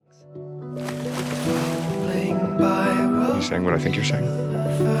saying what I think you're saying.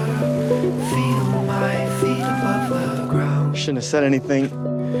 Feel my feet above the ground. You shouldn't have said anything.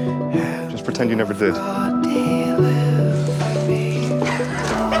 Just pretend you never did.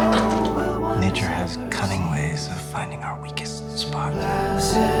 Nature has cunning ways of finding our weakest spot.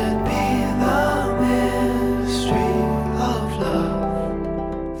 Blessed be the mystery of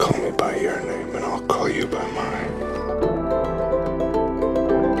love. Call me by your name and I'll call you by mine.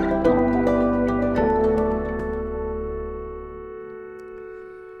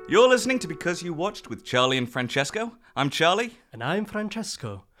 You're listening to Because You Watched with Charlie and Francesco. I'm Charlie. And I'm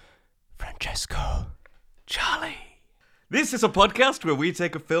Francesco. Francesco. Charlie. This is a podcast where we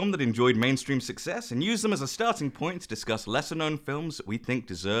take a film that enjoyed mainstream success and use them as a starting point to discuss lesser-known films that we think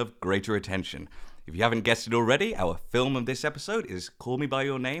deserve greater attention. If you haven't guessed it already, our film of this episode is Call Me By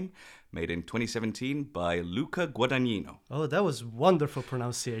Your Name, made in 2017 by Luca Guadagnino. Oh, that was wonderful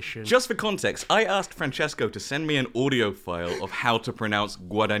pronunciation. Just for context, I asked Francesco to send me an audio file of how to pronounce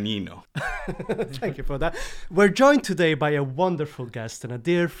Guadagnino. Thank you for that. We're joined today by a wonderful guest and a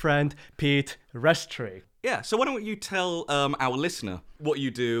dear friend, Pete Restrick. Yeah, so why don't you tell our listener what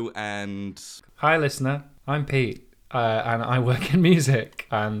you do and... Hi, listener. I'm Pete, and I work in music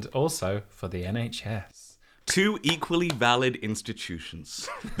and also for the NHS. Two equally valid institutions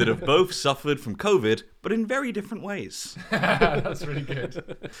that have both suffered from COVID, but in very different ways. That's really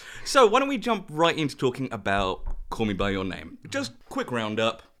good. So why don't we jump right into talking about Call Me By Your Name? Just quick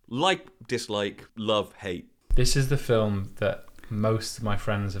roundup. Like, dislike, love, hate. This is the film that most of my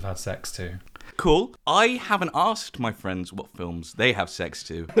friends have had sex to. Cool. I haven't asked my friends what films they have sex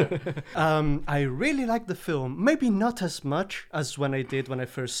to. I really like the film. Maybe not as much as when I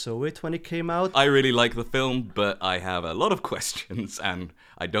first saw it when it came out. I really like the film, but I have a lot of questions, and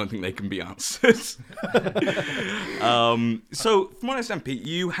I don't think they can be answered. So, from what I understand, Pete,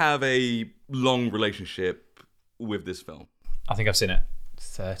 you have a long relationship with this film. I think I've seen it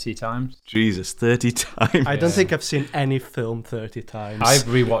 30 times. Jesus, 30 times. I don't think I've seen any film 30 times. I've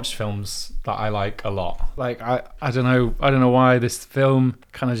rewatched films that I like a lot. Like I don't know why this film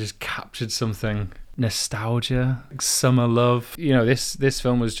kind of just captured something. Nostalgia, summer love. You know, this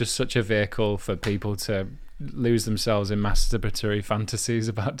film was just such a vehicle for people to lose themselves in masturbatory fantasies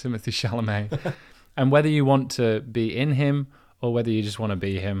about Timothée Chalamet. And whether you want to be in him or whether you just want to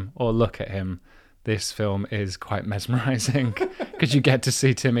be him or look at him, this film is quite mesmerising because you get to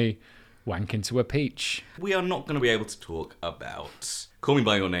see Timmy wank into a peach. We are not going to be able to talk about Call Me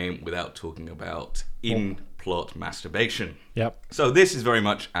By Your Name without talking about in-plot masturbation. Yep. So this is very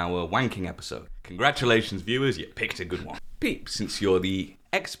much our wanking episode. Congratulations, viewers, you picked a good one. Pete, since you're the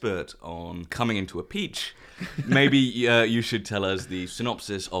expert on coming into a peach, maybe you should tell us the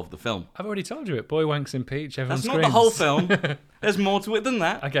synopsis of the film. I've already told you it. Boy wanks in peach, everyone That's screams. not the whole film. There's more to it than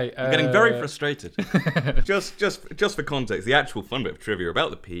that. Okay. I'm getting very frustrated. just for context, the actual fun bit of trivia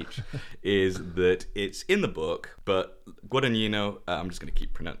about the peach is that it's in the book, but Guadagnino, I'm just going to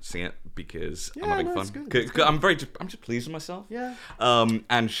keep pronouncing it because I'm having fun. Good. I'm just pleased with myself. Yeah.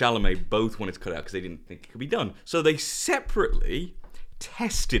 And Chalamet both wanted to cut it out because they didn't think it could be done. So they separately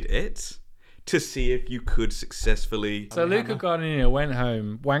tested it to see if you could successfully... So Luca Guadagnino went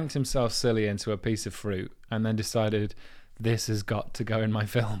home, wanked himself silly into a piece of fruit, and then decided, this has got to go in my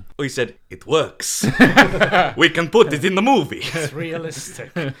film. He said, it works. We can put it in the movie. It's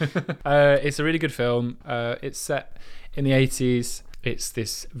realistic. It's a really good film. It's set in the 80s. It's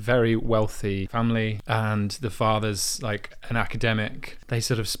this very wealthy family, and the father's like an academic. They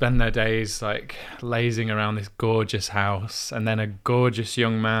sort of spend their days like lazing around this gorgeous house, and then a gorgeous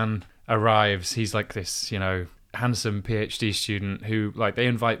young man arrives. He's like this, handsome PhD student who, like, they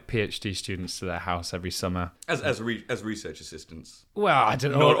invite PhD students to their house every summer as research assistants. Well, I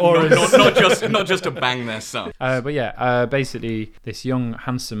don't know, not just to bang their son. But yeah, basically, this young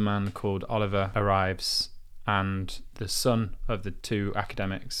handsome man called Oliver arrives, and the son of the two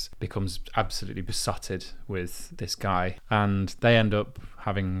academics becomes absolutely besotted with this guy, and they end up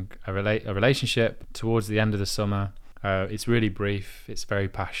having a relationship towards the end of the summer. It's really brief. It's very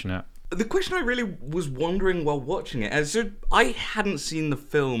passionate. The question I really was wondering while watching it, I hadn't seen the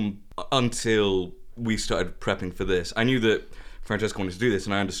film until we started prepping for this. I knew that Francesco wanted to do this,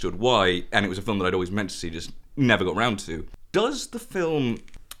 and I understood why, and it was a film that I'd always meant to see, just never got round to. Does the film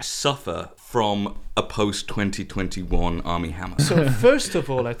suffer from a post-2021 Armie Hammer? So first of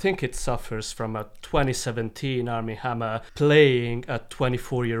all, I think it suffers from a 2017 Armie Hammer playing a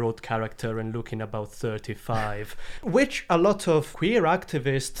 24-year-old character and looking about 35, which a lot of queer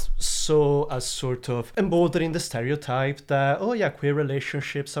activists saw as sort of emboldening the stereotype that, oh yeah, queer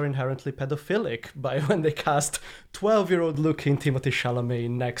relationships are inherently pedophilic, by when they cast 12-year-old looking Timothée Chalamet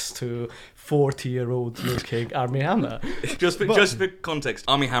next to 40-year-old looking Armie Hammer. Just for context,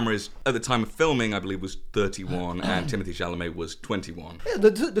 Armie Hammer is, at the time of filming, I believe, was 31 and Timothée Chalamet was 21. Yeah,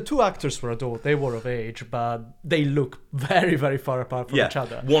 the two actors were adult, they were of age, but they look very, very far apart from each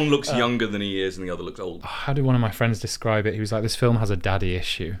other. One looks younger than he is and the other looks old. How did one of my friends describe it? He was like, this film has a daddy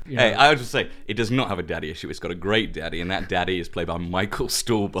issue. You know? Hey, I would just say, it does not have a daddy issue. It's got a great daddy, and that daddy is played by Michael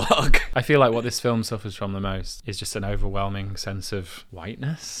Stuhlbarg. I feel like what this film suffers from the most is just an overwhelming sense of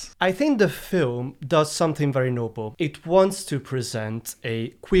whiteness. I think the film does something very noble. It wants to present a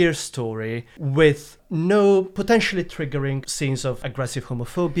queer story with no potentially triggering scenes of aggressive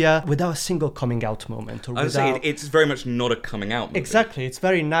homophobia without a single coming out moment. Or I would say it's very much not a coming out movie. Exactly, it's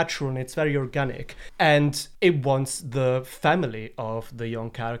very natural and it's very organic. And it wants the family of the young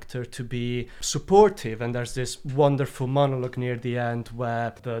character to be supportive. And there's this wonderful monologue near the end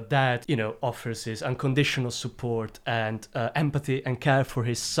where the dad, offers his unconditional support and empathy and care for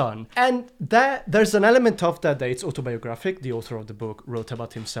his son. And there's an element of that it's autobiographic. The author of the book wrote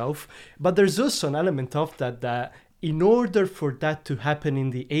about himself. But there's also an element of that in order for that to happen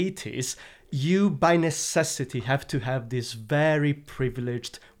in the 80s, you by necessity have to have this very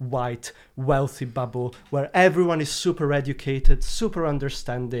privileged, white, wealthy bubble where everyone is super educated, super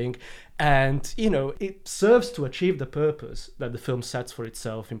understanding, and, it serves to achieve the purpose that the film sets for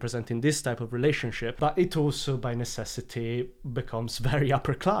itself in presenting this type of relationship, but it also by necessity becomes very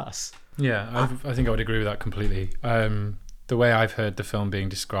upper class. Yeah, I think I would agree with that completely. The way I've heard the film being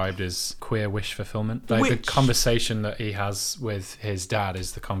described is queer wish fulfillment. The conversation that he has with his dad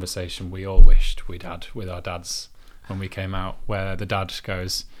is the conversation we all wished we'd had with our dads when we came out, where the dad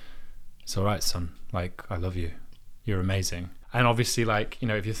goes, "It's all right, son. Like, I love you. You're amazing." And obviously,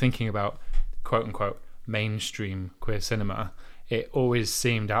 if you're thinking about quote unquote mainstream queer cinema, it always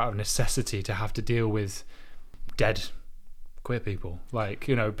seemed out of necessity to have to deal with dead queer people,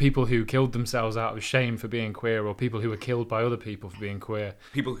 people who killed themselves out of shame for being queer, or people who were killed by other people for being queer.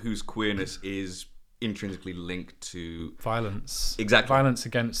 People whose queerness is intrinsically linked to violence. Exactly. Violence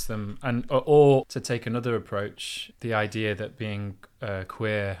against them. Or to take another approach, the idea that being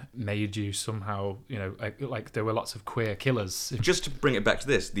queer made you somehow, like there were lots of queer killers. Just to bring it back to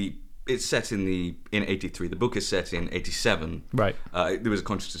this, it's set in 83. The book is set in 87. Right. There was a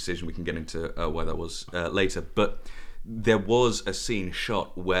conscious decision. We can get into why that was later, but there was a scene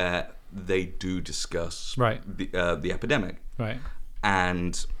shot where they do discuss the epidemic. Right.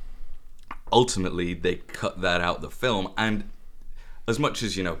 And ultimately they cut that out of the film. And as much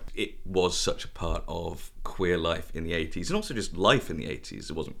as, it was such a part of queer life in the 80s, and also just life in the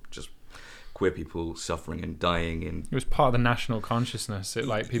 80s, it wasn't just queer people suffering and dying. It was part of the national consciousness.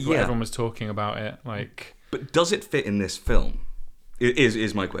 Everyone was talking about it. But does it fit in this film?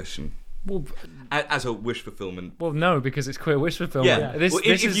 Is my question. Well, as a wish fulfillment. Well, no, because it's queer wish fulfillment. Yeah.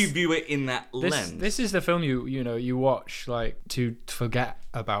 If you view it in that lens, this is the film you watch to forget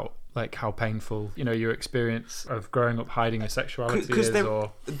about how painful your experience of growing up hiding your sexuality is.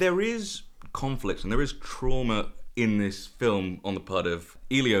 There is conflict and there is trauma in this film on the part of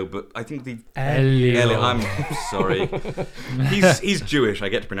Elio, but I think Elio. I'm sorry. He's Jewish. I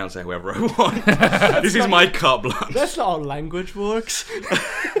get to pronounce it however I want. This is my carte blanche. That's not how language works.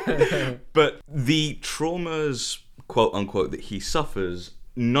 But the traumas, quote unquote, that he suffers,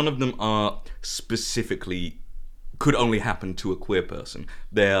 none of them are specifically could only happen to a queer person.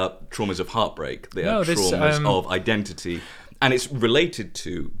 They are traumas of heartbreak. They are traumas of identity, and it's related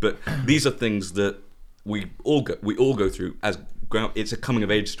to. But these are things that we all go through as it's a coming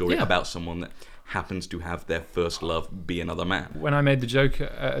of age story about someone that happens to have their first love be another man. When I made the joke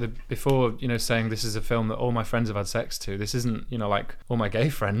before, saying this is a film that all my friends have had sex to, this isn't, like all my gay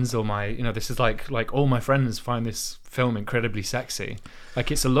friends or my, this is like all my friends find this film incredibly sexy.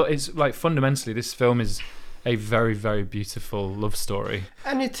 It's fundamentally this film is a very, very beautiful love story.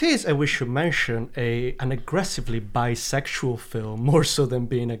 And it is, and we should mention, an aggressively bisexual film, more so than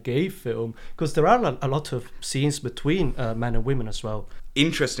being a gay film, because there are a lot of scenes between men and women as well.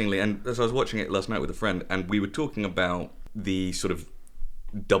 Interestingly, and as I was watching it last night with a friend, and we were talking about the sort of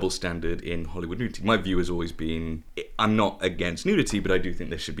double standard in Hollywood nudity. My view has always been, I'm not against nudity, but I do think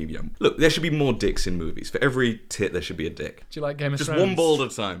there should be, look, there should be more dicks in movies. For every tit, there should be a dick. Do you like Game of Thrones? Just one ball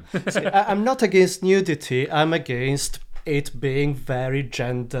at a time. See, I'm not against nudity, I'm against it being very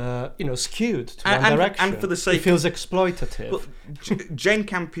gender, skewed to one And- direction. and for the sake- it feels exploitative. Well, Jane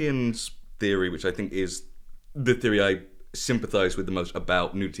Campion's theory, which I think is the theory I sympathise with the most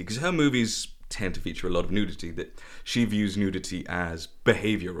about nudity, because her movies tend to feature a lot of nudity, that she views nudity as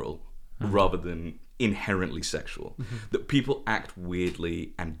behavioural rather than inherently sexual. That people act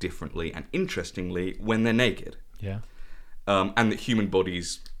weirdly and differently and interestingly when they're naked. Yeah. And that human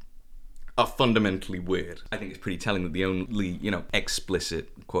bodies are fundamentally weird. I think it's pretty telling that the only, explicit,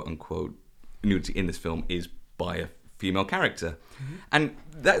 quote-unquote, nudity in this film is by a female character. And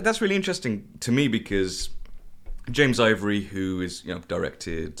that's really interesting to me because James Ivory, who is,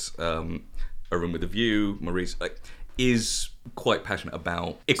 directed A Room with a View, Maurice, is quite passionate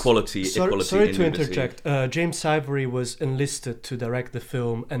about equality Sorry in to nudity. interject. James Ivory was enlisted to direct the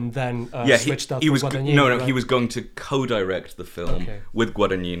film and then switched out he to was Guadagnino. Right? he was going to co-direct the film Okay. with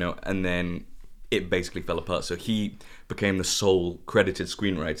Guadagnino, and then it basically fell apart. So he became the sole credited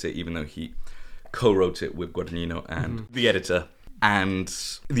screenwriter, even though he co-wrote it with Guadagnino and the editor. And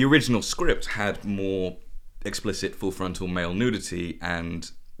the original script had more explicit full frontal male nudity, and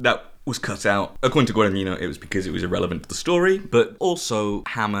that was cut out. According to Guadagnino, it was because it was irrelevant to the story, but also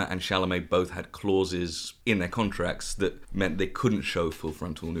Hammer and Chalamet both had clauses in their contracts that meant they couldn't show full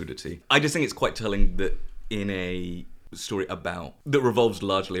frontal nudity. I just think it's quite telling that in a story that revolves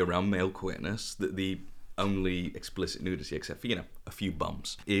largely around male queerness, that the only explicit nudity, except for, a few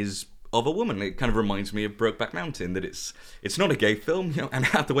bumps, is of a woman. It kind of reminds me of Brokeback Mountain, that it's not a gay film, Anne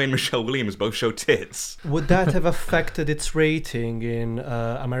Hathaway and Michelle Williams both show tits. Would that have affected its rating in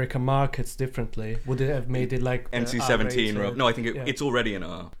American markets differently? Would it have made it like NC-17? R-rated? No, I think Yeah. it's already an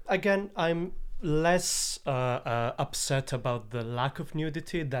R. Again, I'm less upset about the lack of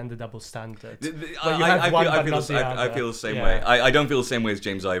nudity than the double standard. But you have one, but not the I other. feel the same Yeah. way. I don't feel the same way as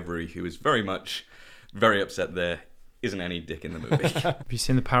James Ivory, who is very upset there isn't any dick in the movie. Have you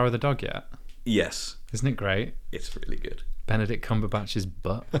seen The Power of the Dog yet? Yes, Isn't it great? it's really good. Benedict Cumberbatch's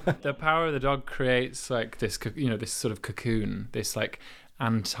butt. The Power of the Dog creates like this, this sort of cocoon, this like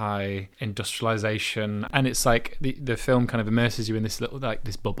anti-industrialization, and it's like the film kind of immerses you in this little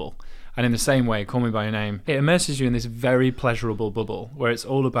this bubble. And in the same way, Call Me by Your Name, it immerses you in this very pleasurable bubble where it's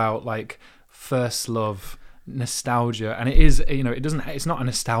all about like first love, nostalgia, and it is, it's not a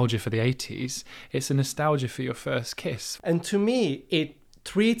nostalgia for the 80s, it's a nostalgia for your first kiss. And to me, it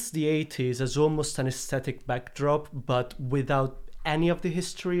treats the 80s as almost an aesthetic backdrop, but without any of the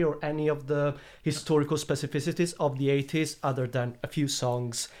history or any of the historical specificities of the 80s other than a few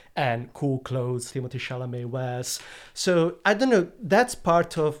songs and cool clothes Timothée Chalamet wears. So I don't know, that's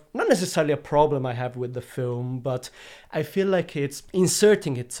part of not necessarily a problem I have with the film, but I feel like it's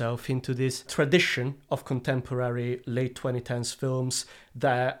inserting itself into this tradition of contemporary late 2010s films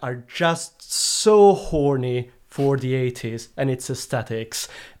that are just so horny for the 80s and its aesthetics.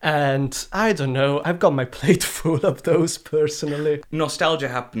 And I don't know, I've got my plate full of those personally. Nostalgia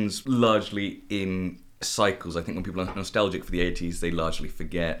happens largely in cycles. I think when people are nostalgic for the 80s, they largely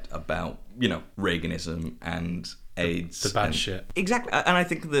forget about, Reaganism and AIDS. The bad shit. Exactly. And I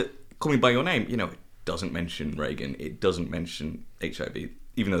think that Call Me By Your Name, it doesn't mention Reagan, it doesn't mention HIV,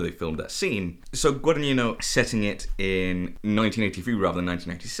 even though they filmed that scene. So Guadagnino setting it in 1983 rather than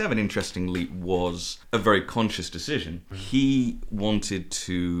 1987, interestingly, was a very conscious decision. He wanted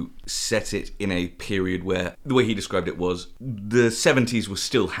to set it in a period where, the way he described it was, the 70s was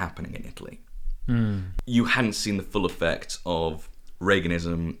still happening in Italy. You hadn't seen the full effect of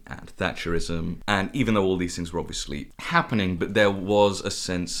Reaganism and Thatcherism, and even though all these things were obviously happening, but there was a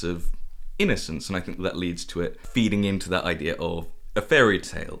sense of innocence, and I think that leads to it feeding into that idea of a fairy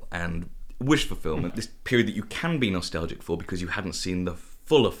tale and wish fulfillment, this period that you can be nostalgic for because you hadn't seen the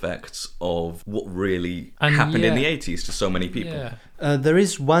full effects of what really happened in the 80s to so many people. Yeah. There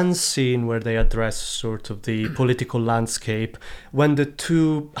is one scene where they address sort of the political landscape when the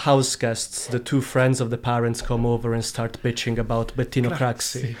two house guests, the two friends of the parents, come over and start bitching about Bettino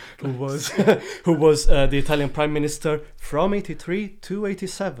Craxi, who was the Italian prime minister from 83 to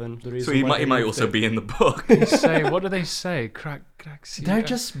 87. So he might also be in the book. What do they say? Craxi. They're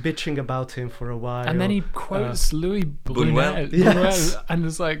just bitching about him for a while. And then he quotes Louis Buñuel. Yes. And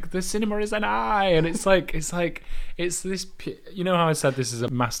it's like, the cinema is an eye, and it's this. You know how I said this is a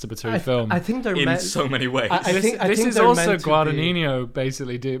masturbatory film. I think they're in so many ways. I think this is they're also meant to be- Guadagnino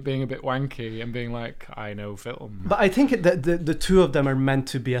basically being a bit wanky and being like, I know film. But I think the two of them are meant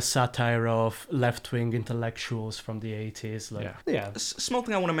to be a satire of left-wing intellectuals from the 80s. Yeah. A small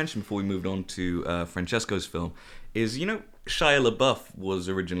thing I want to mention before we moved on to Francesco's film is, Shia LaBeouf was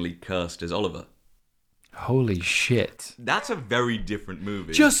originally cast as Oliver. Holy shit. That's a very different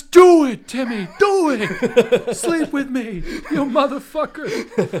movie. Just do it, Timmy. Do it. Sleep with me, you motherfucker.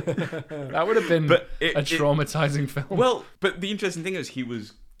 That would have been a traumatizing film. Well, but the interesting thing is he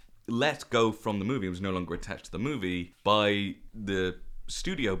was let go from the movie. He was no longer attached to the movie by the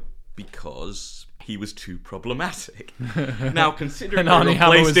studio because he was too problematic. Now, considering they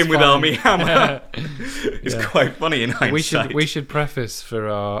replaced him with Armie Hammer, it's quite funny in hindsight. We should preface for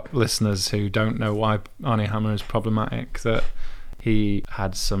our listeners who don't know why Armie Hammer is problematic that he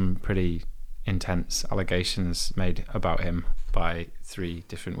had some pretty intense allegations made about him by 3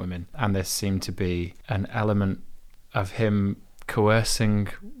 different women, and there seemed to be an element of him coercing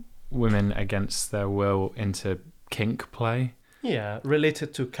women against their will into kink play. Yeah,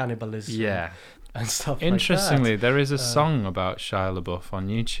 related to cannibalism. Yeah. And stuff Interestingly, like that. there is a song about Shia LaBeouf on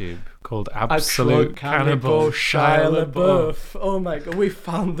YouTube called Absolute Cannibal Shia LaBeouf. Oh my god, we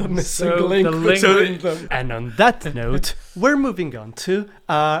found the missing So link the link- between them. And on that note, we're moving on to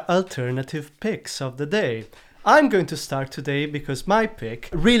our alternative picks of the day. I'm going to start today because my pick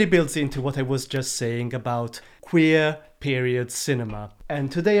really builds into what I was just saying about queer period cinema. And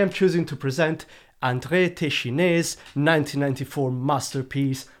today I'm choosing to present André Téchiné's 1994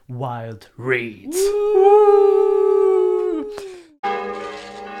 masterpiece, Wild Reeds.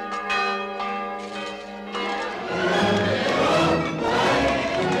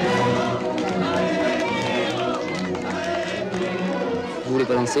 Vous voulez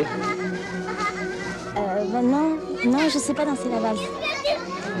pas danser? Non, je sais pas danser la valse.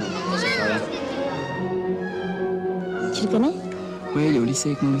 Tu le connais? Ouais, il est au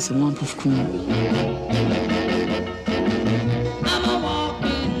lycée avec moi, mais c'est vraiment un pauvre con.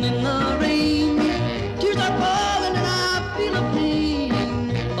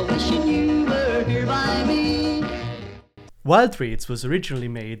 Wild Reeds was originally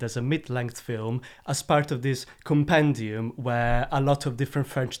made as a mid-length film as part of this compendium where a lot of different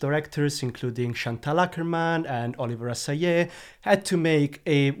French directors, including Chantal Akerman and Oliver Assayas, had to make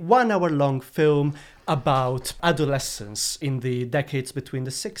a 1-hour-long film about adolescence in the decades between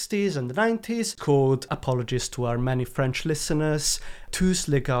the 60s and the 90s, called, apologies to our many French listeners, Tous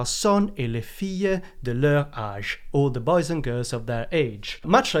les garçons et les filles de leur âge, all the boys and girls of their age.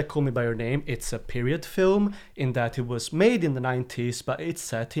 Much like Call Me By Your Name, it's a period film in that it was made in the 90s, but it's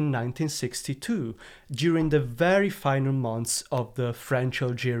set in 1962, during the very final months of the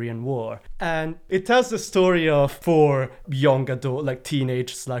French-Algerian War. And it tells the story of 4 young adult, like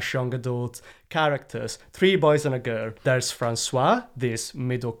teenage/young adult characters, 3 boys and a girl. There's Francois, this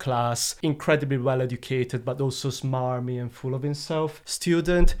middle-class, incredibly well-educated, but also smarmy and full of himself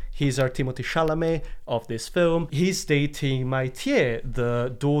student. He's our Timothée Chalamet of this film. He's dating Maïtier,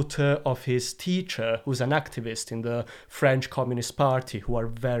 the daughter of his teacher, who's an activist in the French Communist Party, who are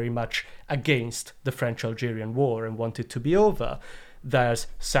very much against the French-Algerian War and want it to be over. There's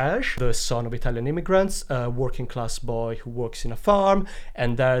Serge, the son of Italian immigrants, a working-class boy who works in a farm.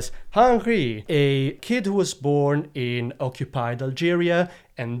 And there's Henri, a kid who was born in occupied Algeria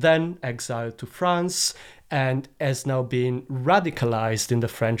and then exiled to France and has now been radicalized in the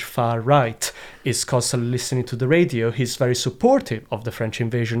French far right, is constantly listening to the radio. He's very supportive of the French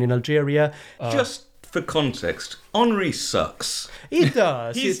invasion in Algeria. Just for context, Henri sucks. He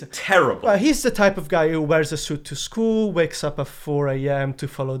does. He's terrible. Well, he's the type of guy who wears a suit to school, wakes up at 4 a.m. to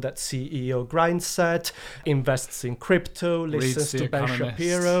follow that CEO grind set, invests in crypto, listens to Ben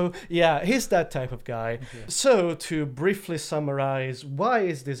Shapiro. Yeah, he's that type of guy. Yeah. So, to briefly summarize, why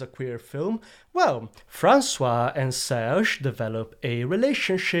is this a queer film? Well, Francois and Serge develop a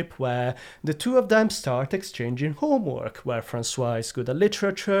relationship where the two of them start exchanging homework, where Francois is good at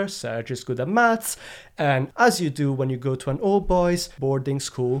literature, Serge is good at maths, and as you do when you go to an all-boys boarding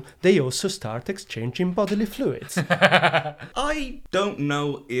school, they also start exchanging bodily fluids. I don't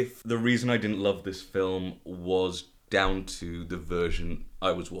know if the reason I didn't love this film was down to the version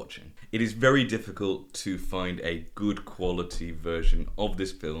I was watching. It is very difficult to find a good quality version of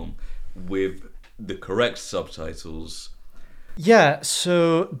this film with the correct subtitles. Yeah,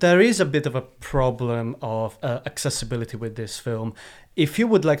 so there is a bit of a problem of accessibility with this film. If you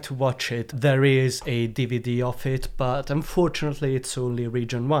would like to watch it, there is a DVD of it, but unfortunately it's only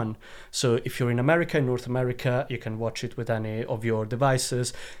region 1. So if you're in America, in North America, you can watch it with any of your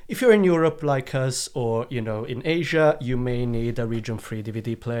devices. If you're in Europe like us, or, in Asia, you may need a region 3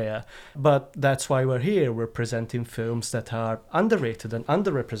 DVD player. But that's why we're here. We're presenting films that are underrated and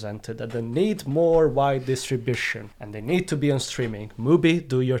underrepresented, and they need more wide distribution, and they need to be on streaming. Mubi,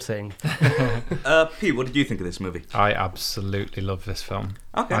 do your thing. Pete, what did you think of this movie? I absolutely love this film.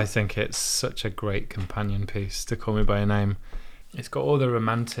 Okay. I think it's such a great companion piece to Call Me By Your Name. It's got all the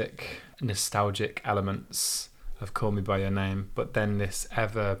romantic nostalgic elements of Call Me By Your Name, but then this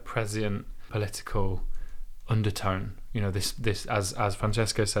ever-present political undertone. You know, this as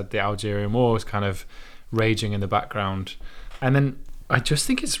Francesco said, the Algerian War is kind of raging in the background. And then I just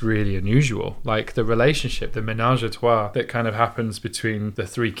think it's really unusual. Like the relationship, the ménage à trois that kind of happens between the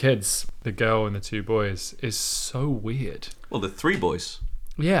three kids, the girl and the two boys, is so weird. Well, the three boys.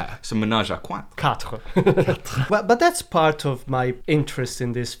 Yeah. It's a ménage à quatre. Well, but that's part of my interest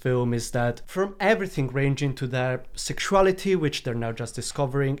in this film, is that from everything ranging to their sexuality, which they're now just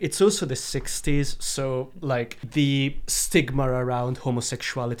discovering, it's also the 60s, so like the stigma around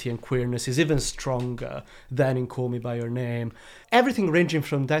homosexuality and queerness is even stronger than in Call Me By Your Name. Everything ranging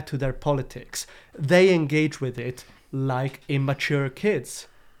from that to their politics, they engage with it like immature kids.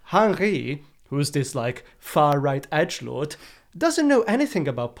 Henri, who's this like far-right edgelord, doesn't know anything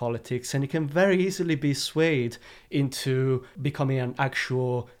about politics, and he can very easily be swayed into becoming an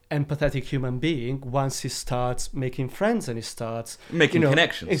actual empathetic human being once he starts making friends and he starts making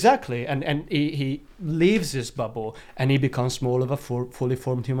connections. Exactly, and he leaves his bubble and he becomes more of a fully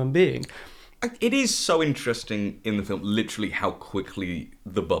formed human being. It is so interesting in the film, literally how quickly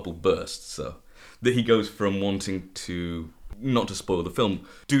the bubble bursts, so that he goes from wanting to, not to spoil the film,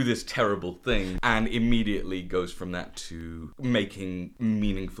 do this terrible thing, and immediately goes from that to making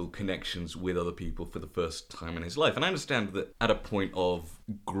meaningful connections with other people for the first time in his life. And I understand that at a point of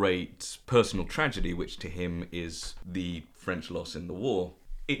great personal tragedy, which to him is the French loss in the war,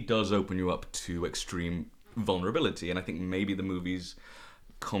 it does open you up to extreme vulnerability, and I think maybe the movie's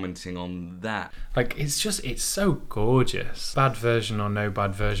commenting on that. Like, it's so gorgeous. Bad version or no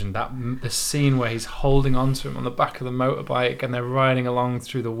bad version, the scene where he's holding onto him on the back of the motorbike and they're riding along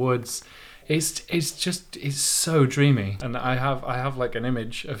through the woods, it's so dreamy. And I have like an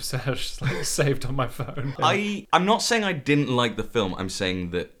image of Serge like saved on my phone. I'm not saying I didn't like the film, I'm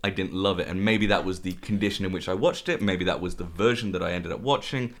saying that I didn't love it, and maybe that was the condition in which I watched it, maybe that was the version that I ended up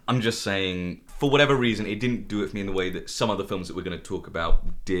watching. I'm just saying, for whatever reason, it didn't do it for me in the way that some other films that we're going to talk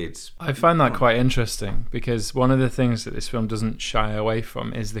about did. I find that quite interesting, because one of the things that this film doesn't shy away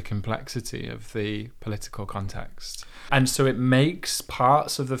from is the complexity of the political context. And so it makes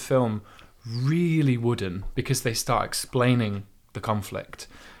parts of the film really wooden because they start explaining the conflict,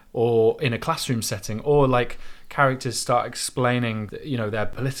 or in a classroom setting, or like characters start explaining, you know, their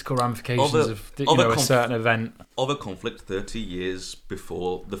political ramifications of a certain event. Of a conflict 30 years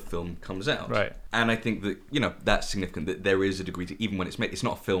before the film comes out. Right. And I think that, you know, that's significant, that there is a degree to, even when it's made, it's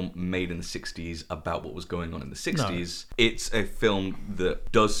not a film made in the 60s about what was going on in the 60s. No. It's a film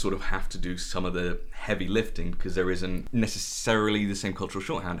that does sort of have to do some of the heavy lifting because there isn't necessarily the same cultural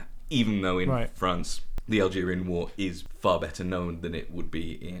shorthand, even though in France the Algerian War is far better known than it would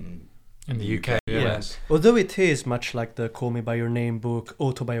be in the UK. Yes. Although it is much like the Call Me By Your Name book,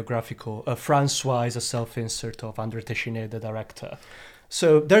 autobiographical, Francois is a self-insert of André Téchiné, the director.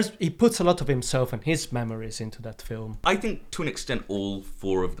 So he puts a lot of himself and his memories into that film. I think to an extent all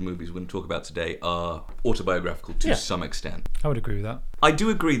four of the movies we're going to talk about today are autobiographical to some extent. I would agree with that. I do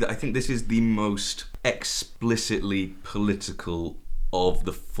agree that I think this is the most explicitly political of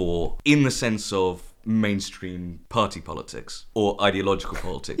the four, in the sense of mainstream party politics or ideological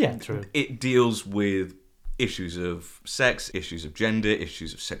politics. Yeah, true. It deals with issues of sex, issues of gender,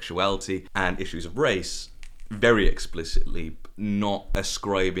 issues of sexuality, and issues of race very explicitly, not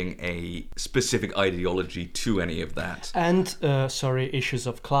ascribing a specific ideology to any of that. And, issues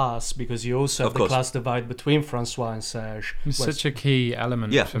of class, because you also have the class divide between Francois and Serge. It's such a key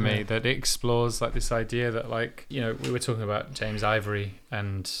element for me, that it explores like this idea that, like, you know, we were talking about James Ivory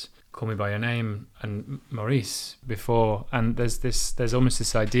and Call Me By Your Name and Maurice before, and there's almost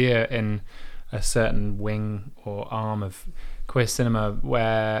this idea in a certain wing or arm of queer cinema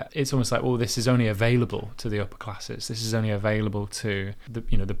where it's almost like, well, this is only available to the upper classes. This is only available to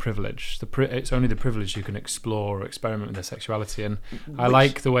the privileged. It's only the privileged who can explore or experiment with their sexuality. And I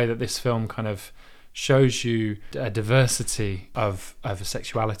like the way that this film kind of shows you a diversity of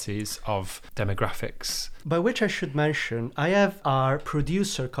sexualities, of demographics. By which I should mention, I have our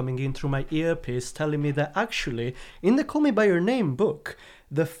producer coming in through my earpiece telling me that actually, in the Call Me By Your Name book,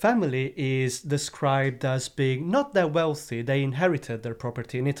 the family is described as being not that wealthy. They inherited their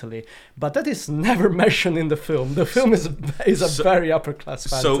property in Italy, but that is never mentioned in the film. The film is a very upper class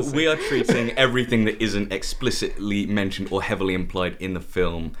fantasy. So we are treating everything that isn't explicitly mentioned or heavily implied in the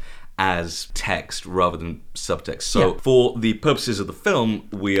film as text rather than subtext. So for the purposes of the film,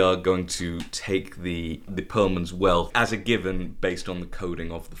 we are going to take the Perlman's wealth as a given based on the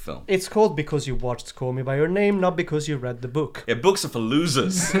coding of the film. It's called because you watched Call Me By Your Name, not because you read the book. Yeah, books are for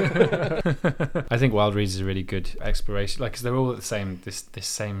losers. I think Wild Reads is a really good exploration, like, because they're all at the same this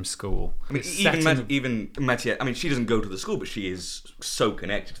same school. I mean, even Mathieu, I mean, she doesn't go to the school, but she is so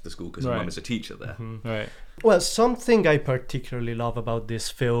connected to the school because her mum is a teacher there. Right. Well, something I particularly love about this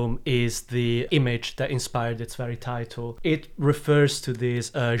film is the image that inspired its very title. It refers to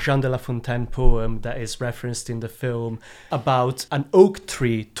this Jean de La Fontaine poem that is referenced in the film about an oak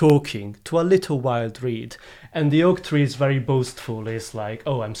tree talking to a little wild reed. And the oak tree is very boastful. It's like,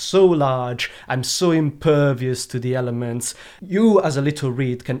 oh, I'm so large, I'm so impervious to the elements. You, as a little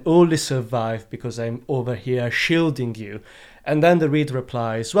reed, can only survive because I'm over here shielding you. And then the reed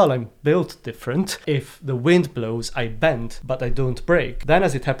replies, well, I'm built different. If the wind blows, I bend, but I don't break. Then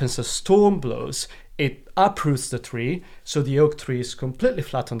as it happens, a storm blows. It uproots the tree, so the oak tree is completely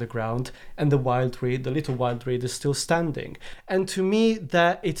flat on the ground, and the little wild reed is still standing. And to me,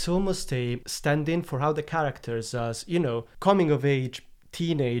 that it's almost a stand-in for how the characters, as, coming-of-age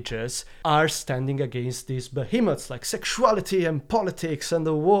teenagers, are standing against these behemoths like sexuality and politics and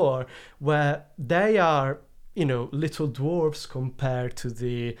the war, where they are little dwarfs compared to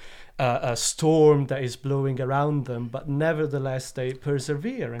the storm that is blowing around them, but nevertheless they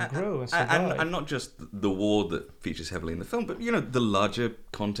persevere and grow and survive. And not just the war that features heavily in the film, but the larger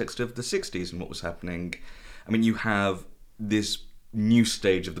context of the 60s and what was happening. I mean, you have this new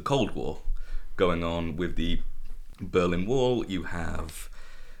stage of the Cold War going on with the Berlin Wall. You have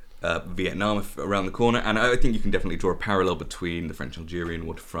Vietnam around the corner, and I think you can definitely draw a parallel between the French-Algerian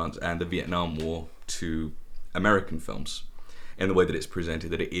War to France and the Vietnam War to American films, in the way that it's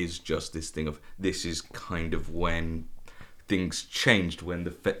presented, that it is just this thing of, this is kind of when things changed,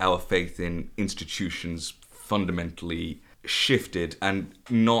 when our faith in institutions fundamentally shifted, and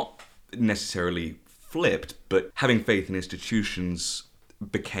not necessarily flipped, but having faith in institutions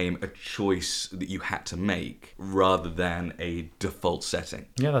became a choice that you had to make rather than a default setting.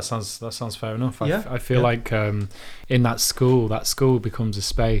 Yeah, that sounds fair enough. I feel like in that school becomes a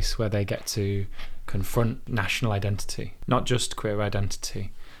space where they get to confront national identity, not just queer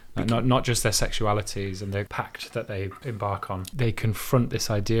identity, not just their sexualities and the pact that they embark on. They confront this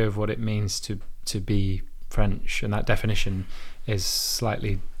idea of what it means to be French, and that definition is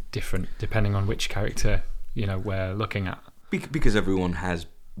slightly different depending on which character we're looking at. Because everyone has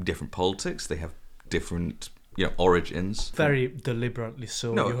different politics, they have different origins. Very deliberately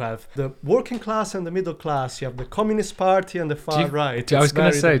so. No. You have the working class and the middle class. You have the Communist Party and the far right. I was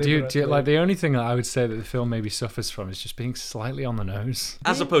going to say, do you like, the only thing that I would say that the film maybe suffers from is just being slightly on the nose,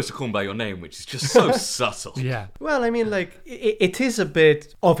 as opposed to Call Me By Your Name, which is just so subtle. Yeah. Well, I mean, like, it is a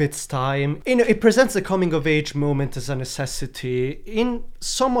bit of its time. It presents the coming of age moment as a necessity in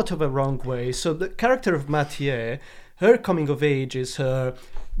somewhat of a wrong way. So the character of Mathieu, her coming of age is her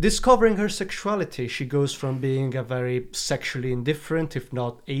discovering her sexuality. She goes from being a very sexually indifferent, if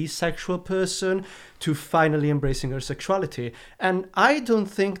not asexual person, to finally embracing her sexuality. And I don't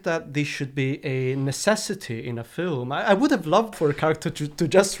think that this should be a necessity in a film. I would have loved for a character to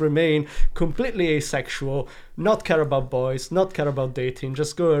just remain completely asexual, not care about boys, not care about dating,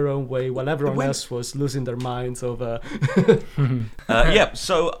 just go her own way while everyone else was losing their minds over...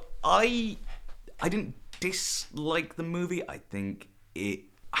 So I didn't dislike the movie. I think it...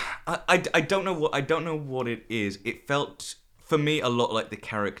 I don't know what it is. It felt for me a lot like the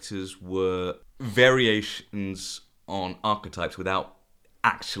characters were variations on archetypes without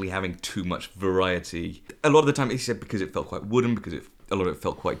actually having too much variety. A lot of the time, he said, because it felt quite wooden, because a lot of it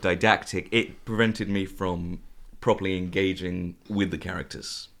felt quite didactic, it prevented me from properly engaging with the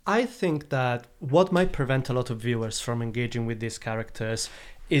characters. I think that what might prevent a lot of viewers from engaging with these characters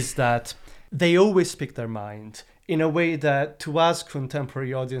is that they always speak their mind in a way that to us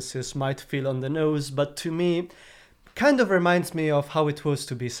contemporary audiences might feel on the nose, but to me kind of reminds me of how it was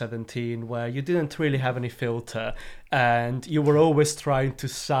to be 17, where you didn't really have any filter and you were always trying to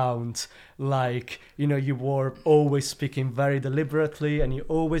sound like, you were always speaking very deliberately and you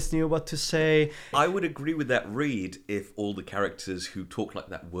always knew what to say. I would agree with that read if all the characters who talk like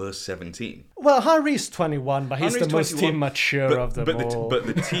that were 17. Well, Harry's 21, but he's the most immature of them all. But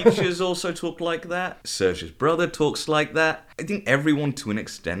the teachers also talk like that. Serge's brother talks like that. I think everyone, to an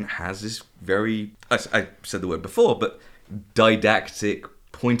extent, has this very, I said the word before, but didactic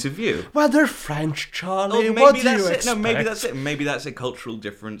point of view. Well, they're French, Charlie. Maybe What do that's you it. expect? No, maybe that's it. Maybe that's a cultural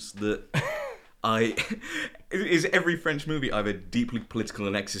difference that Is every French movie either deeply political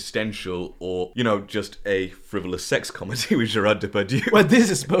and existential or, just a frivolous sex comedy with Gerard Depardieu? Well, this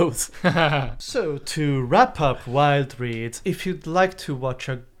is both. So, to wrap up Wild Reads, if you'd like to watch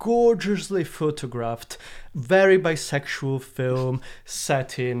a gorgeously photographed, very bisexual film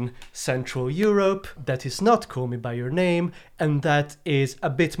set in Central Europe that is not Call Me By Your Name and that is a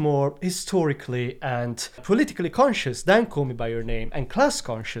bit more historically and politically conscious than Call Me By Your Name and class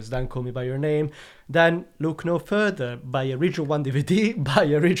conscious than Call Me By Your Name, then look no further. Buy a Region 1 DVD, buy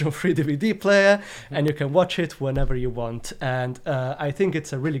a Region 3 DVD player, and you can watch it whenever you want. And I think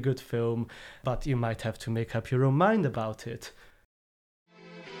it's a really good film, but you might have to make up your own mind about it.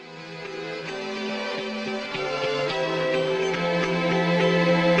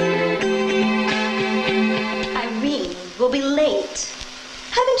 Irene, we'll be late.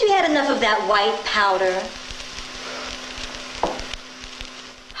 Haven't you had enough of that white powder?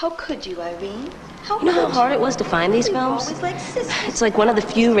 How could you, Irene? How You know how could hard you? it was to find these We were films? always like sisters. It's like one of the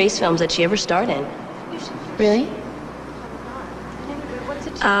few race films that she ever starred in. Really?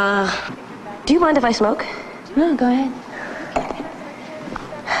 Do you mind if I smoke? No, go ahead.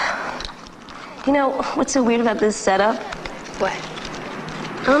 You know, what's so weird about this setup? What?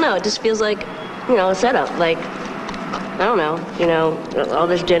 I don't know, it just feels like, a setup. Like, I don't know, all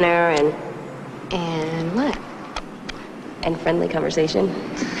this dinner and what? And friendly conversation.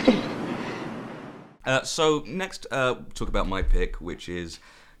 So next, talk about my pick, which is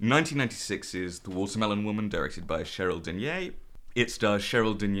 1996's The Watermelon Woman, directed by Cheryl Dunye. It stars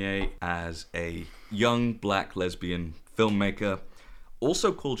Cheryl Dunye as a young black lesbian filmmaker,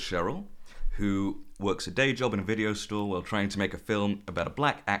 also called Cheryl, who works a day job in a video store while trying to make a film about a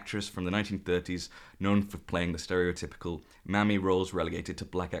black actress from the 1930s known for playing the stereotypical mammy roles relegated to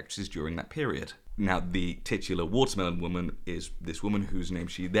black actresses during that period. Now, the titular Watermelon Woman is this woman whose name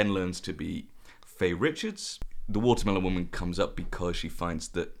she then learns to be Faye Richards. The Watermelon Woman comes up because she finds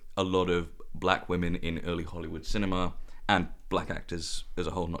that a lot of black women in early Hollywood cinema, and black actors as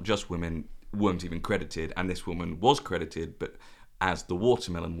a whole, not just women, weren't even credited, and this woman was credited, but as the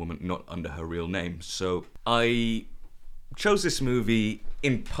Watermelon Woman, not under her real name. So I chose this movie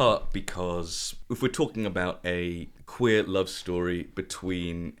in part because if we're talking about a queer love story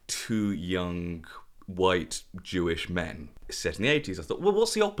between two young white Jewish men set in the 80s, I thought, well,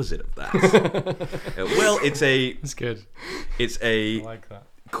 what's the opposite of that? Well, it's good. It's I a like that.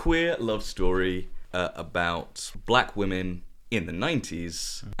 queer love story about black women in the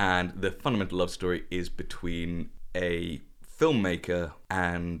 90s, and the fundamental love story is between a filmmaker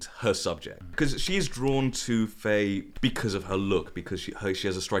and her subject, because she is drawn to Faye because of her look, because she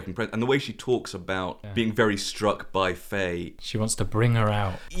has a striking presence, and the way she talks about being very struck by Faye. She wants to bring her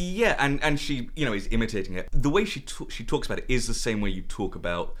out. Yeah, and she is imitating her. The way she talks about it is the same way you talk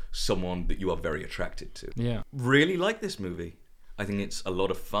about someone that you are very attracted to. Yeah. Really like this movie. I think it's a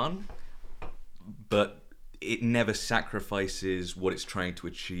lot of fun, but it never sacrifices what it's trying to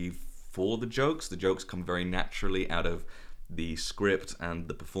achieve for the jokes. The jokes come very naturally out of the script and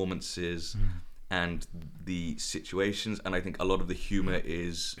the performances and the situations, and I think a lot of the humor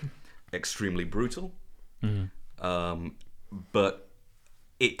is extremely brutal, but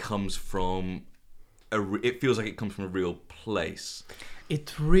it comes from it feels like it comes from a real place.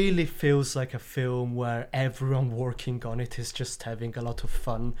 It really feels like a film where everyone working on it is just having a lot of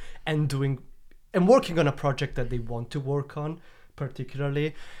fun and working on a project that they want to work on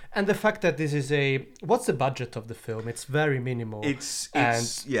particularly. And the fact that this is what's the budget of the film? It's very minimal. It's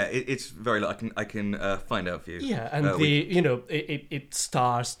very low. I can find out for you. Yeah, and it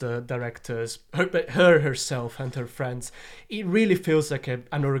stars the directors, her herself and her friends. It really feels like an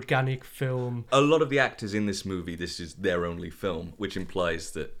organic film. A lot of the actors in this movie, this is their only film, which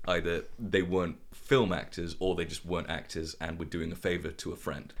implies that either they weren't film actors or they just weren't actors and were doing a favor to a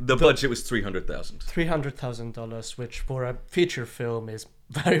friend. The budget was $300,000. $300,000, which for a feature film is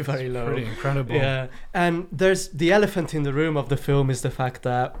very, very low. Pretty incredible. Yeah. And there's the elephant in the room of the film is the fact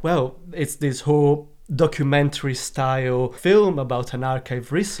that, well, it's this whole documentary style film about an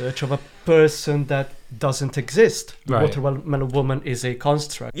archive research of a person that doesn't exist. The Right. Watermelon Woman is a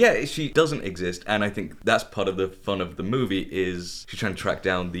construct. Yeah, she doesn't exist, and I think that's part of the fun of the movie is she's trying to track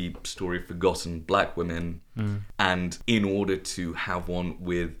down the story of forgotten black women, and in order to have one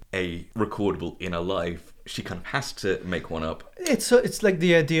with a recordable inner life, she kind of has to make one up. It's like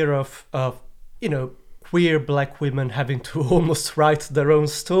the idea of queer black women having to almost write their own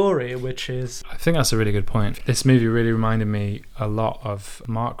story, which is... I think that's a really good point. This movie really reminded me a lot of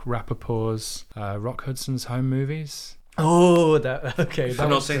Mark Rappaport's Rock Hudson's Home movies. Oh, that okay. I've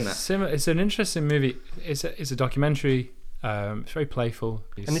not seen that. It's an interesting movie. It's a documentary It's very playful.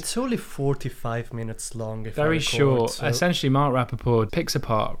 And it's only 45 minutes long, if I very recall, short. so- Essentially, Mark Rappaport picks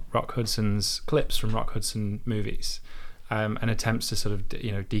apart Rock Hudson's clips from Rock Hudson movies, and attempts to sort of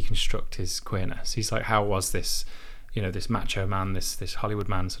deconstruct his queerness. He's like, how was this, this macho man, this Hollywood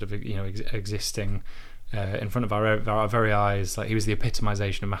man, sort of existing in front of our very eyes? Like, he was the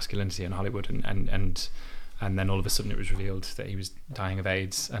epitomization of masculinity in Hollywood, and then all of a sudden it was revealed that he was dying of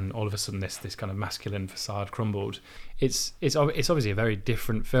AIDS, and all of a sudden this kind of masculine facade crumbled. It's obviously a very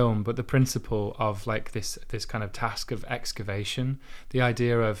different film, but the principle of like this kind of task of excavation, the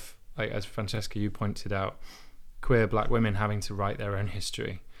idea of, like, as Francesco, you pointed out, queer black women having to write their own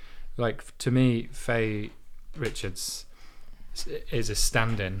history. Like, to me, Faye Richards is a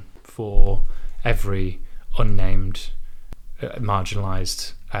stand-in for every unnamed,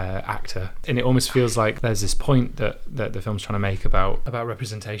 marginalised actor, and it almost feels like there's this point that the film's trying to make about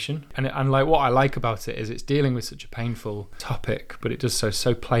representation, and like what I like about it is it's dealing with such a painful topic, but it does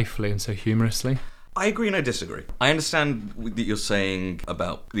so playfully and so humorously. I agree and I disagree. I understand that you're saying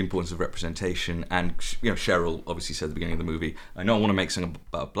about the importance of representation, and Cheryl obviously said at the beginning of the movie, I know I want to make something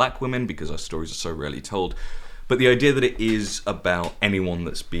about black women because our stories are so rarely told, but the idea that it is about anyone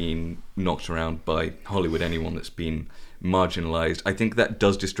that's been knocked around by Hollywood, anyone that's been marginalized, I think that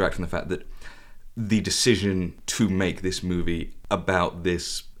does distract from the fact that the decision to make this movie about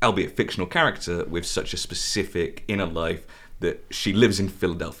this, albeit fictional character, with such a specific inner life, that she lives in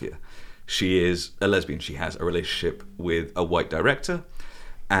Philadelphia. She is a lesbian. She has a relationship with a white director,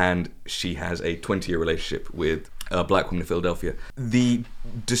 and she has a 20-year relationship with a black woman in Philadelphia. The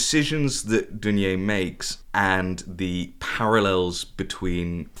decisions that Dunye makes and the parallels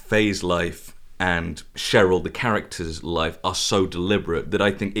between Faye's life and Cheryl, the character's life, are so deliberate that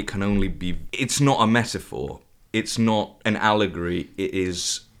I think it can only be... It's not a metaphor. It's not an allegory. It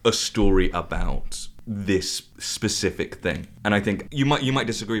is a story about this specific thing. And I think you might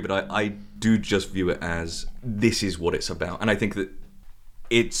disagree, but I do just view it as this is what it's about. And I think that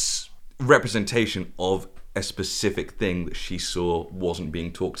it's representation of a specific thing that she saw wasn't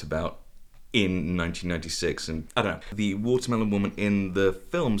being talked about in 1996. And I don't know, the watermelon woman in the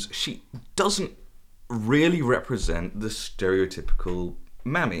films, she doesn't really represent the stereotypical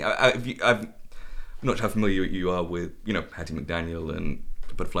mammy. I'm not sure how familiar you are with, Hattie McDaniel and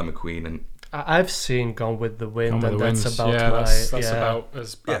Butterfly McQueen, and I've seen Gone with the Wind, and that's Winds. about that's about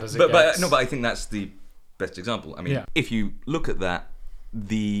as bad as it gets. But I think that's the best example. I mean, if you look at that,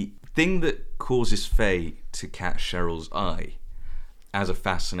 the thing that causes Faye to catch Cheryl's eye as a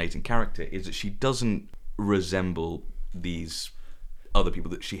fascinating character is that she doesn't resemble these other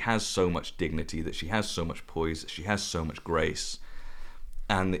people, that she has so much dignity, that she has so much poise, that she has so much grace,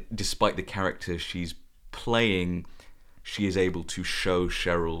 and despite the character she's playing, she is able to show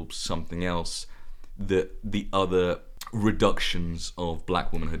Cheryl something else that the other reductions of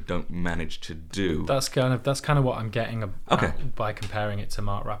black womanhood don't manage to do. That's kind of what I'm getting by comparing it to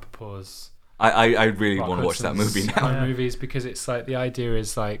Mark Rappaport's. I really want to watch that movie now. Movies, because it's like the idea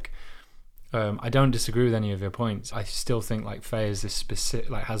is like, I don't disagree with any of your points. I still think like Faye is this specific,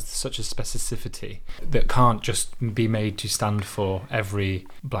 like has such a specificity that can't just be made to stand for every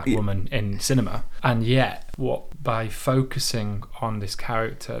black woman in cinema. And yet, by focusing on this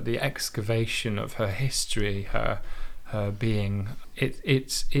character, the excavation of her history, her being,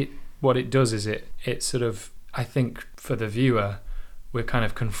 what it does is it sort of, I think for the viewer, we're kind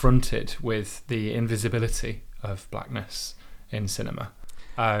of confronted with the invisibility of blackness in cinema,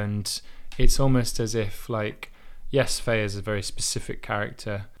 and it's almost as if, like, yes, Faye is a very specific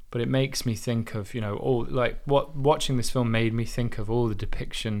character, but it makes me think of, all, like, watching this film made me think of all the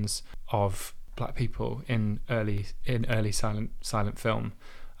depictions of black people in early silent film,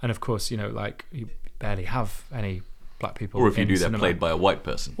 and of course, like, you barely have any black people. Or if you do, cinema. They're played by a white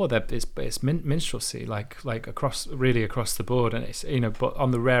person. Well, it's minstrelsy, like across the board, and it's but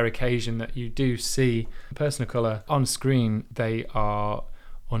on the rare occasion that you do see a person of color on screen, they are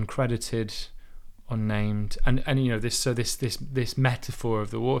uncredited, unnamed, and this metaphor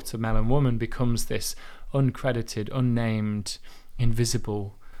of the watermelon woman becomes this uncredited, unnamed,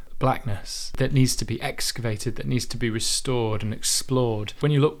 invisible blackness that needs to be excavated, that needs to be restored and explored.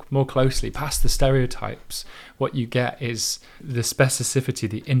 When you look more closely past the stereotypes, what you get is the specificity,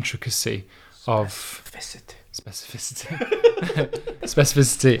 the intricacy of specificity,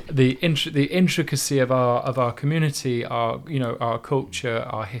 the intricacy of our community, our culture,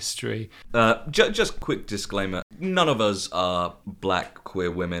 our history. Just quick disclaimer: none of us are black queer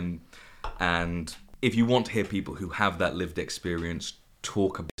women, and if you want to hear people who have that lived experience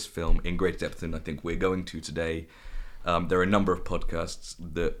talk about this film in greater depth than I think we're going to today, there are a number of podcasts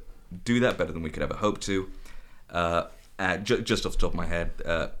that do that better than we could ever hope to. Just off the top of my head,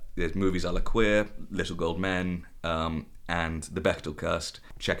 there's movies a la Queer, Little Gold Men, and the Bechdel Cast.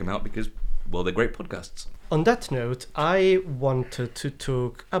 Check them out because, well, they're great podcasts. On that note, I wanted to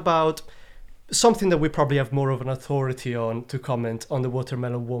talk about something that we probably have more of an authority on to comment on The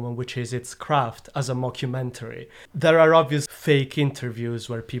Watermelon Woman, which is its craft as a mockumentary. There are obvious fake interviews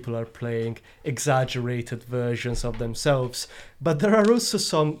where people are playing exaggerated versions of themselves, but there are also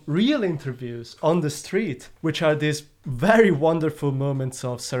some real interviews on the street, which are these very wonderful moments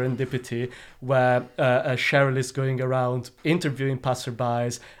of serendipity where Cheryl is going around interviewing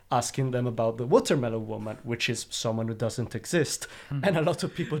passerbys, asking them about the Watermelon Woman, which is someone who doesn't exist. And a lot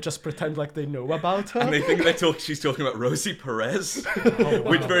of people just pretend like they know about her. And they think she's talking about Rosie Perez,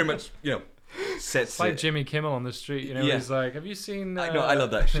 which very much, sets it's like it. Jimmy Kimmel on the street, he's like, have you seen... I love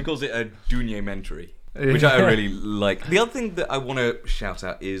that. She calls it a Dunye-mentary, which I really like. The other thing that I want to shout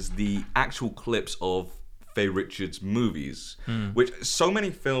out is the actual clips of Faye Richards' movies, which so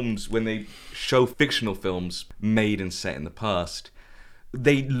many films, when they show fictional films made and set in the past,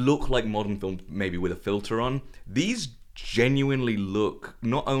 they look like modern films, maybe with a filter on. These genuinely look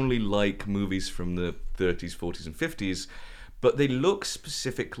not only like movies from the 30s, 40s, and 50s, but they look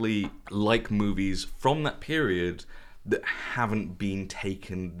specifically like movies from that period that haven't been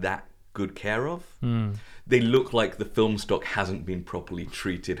taken that good care of. They look like the film stock hasn't been properly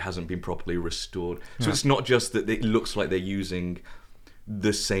treated, hasn't been properly restored. So it's not just that it looks like they're using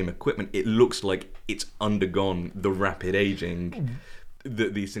the same equipment, it looks like it's undergone the rapid aging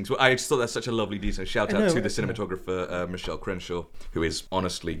that these things were. I just thought that's such a lovely detail. Shout out to the cinematographer Michelle Crenshaw, who is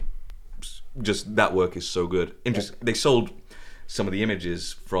honestly just, that work is so good. Interesting. They sold some of the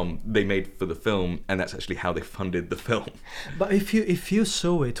images they made for the film, and that's actually how they funded the film. But if you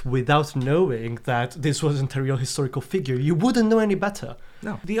saw it without knowing that this wasn't a real historical figure, you wouldn't know any better.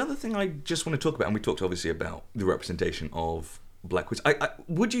 No. The other thing I just want to talk about, and we talked obviously about the representation of black queers.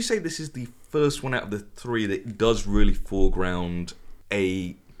 Would you say this is the first one out of the three that does really foreground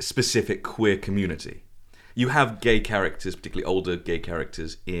a specific queer community? You have gay characters, particularly older gay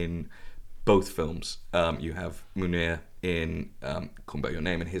characters, in both films. You have Munir in Call Me By Your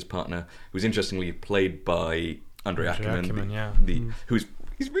Name, and his partner, who's interestingly played by André Ackerman,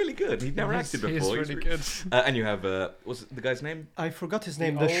 he's really good. He'd never acted before. He's really good. And you have what's the guy's name? I forgot his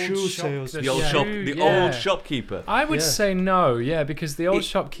name. The shoe sales. The old shopkeeper. I would say no, because the old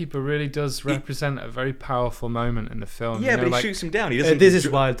shopkeeper really does represent a very powerful moment in the film. Yeah, but he shoots him down. He doesn't. This is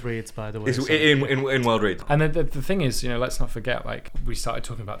Wild Reads, by the way. In Wild Reads. And the thing is, let's not forget, like we started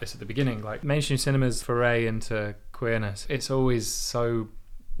talking about this at the beginning, like mainstream cinema's foray into queerness. It's always so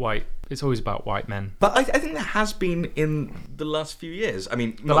white. It's always about white men. But I think there has been in the last few years. I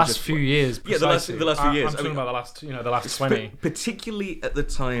mean, the last few years. Precisely. the last few years. I'm talking about the last 20. Particularly at the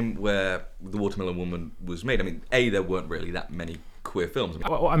time where The Watermelon Woman was made. I mean, there weren't really that many queer films.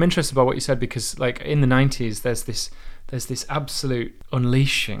 I'm interested by what you said because, like, in the 90s, there's this absolute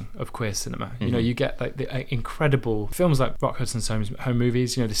unleashing of queer cinema. You get like the incredible films like Rock Hudson's Home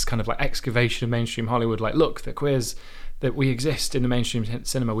Movies. This kind of like excavation of mainstream Hollywood. Like, look, the queers. That we exist in the mainstream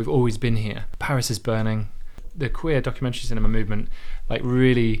cinema. We've always been here. Paris is Burning. The queer documentary cinema movement like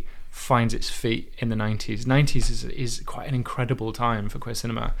really finds its feet in the 90s. 90s is quite an incredible time for queer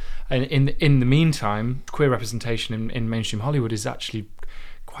cinema. And in the meantime, queer representation in mainstream Hollywood is actually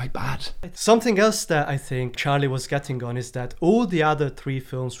quite bad. Something else that I think Charlie was getting on is that all the other three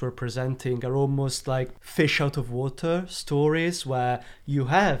films we're presenting are almost like fish out of water stories where you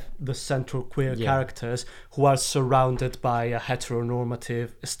have the central queer characters who are surrounded by a heteronormative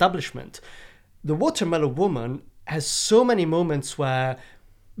establishment. The Watermelon Woman has so many moments where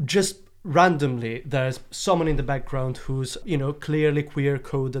just randomly there's someone in the background who's clearly queer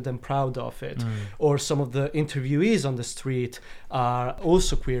coded and proud of it, or some of the interviewees on the street are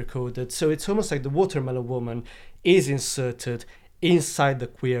also queer coded, so it's almost like the Watermelon Woman is inserted inside the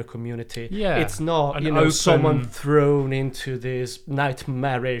queer community. It's not someone thrown into this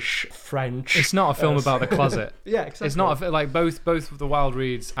nightmarish French. It's not a film about the closet. Yeah, exactly. It's not like both The Wild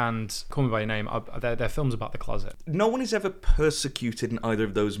Reads and Call Me By Your Name they're films about the closet. No one is ever persecuted in either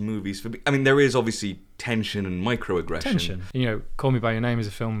of those movies. I mean, there is obviously tension and microaggression. Call Me By Your Name is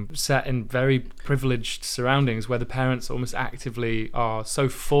a film set in very privileged surroundings where the parents almost actively are so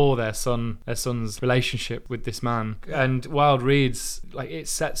for their son's relationship with this man. And Wild Reads, like, it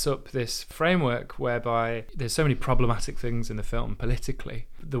sets up this framework whereby there's so many problematic things in the film politically.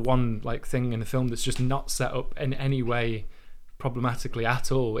 The one like thing in the film that's just not set up in any way problematically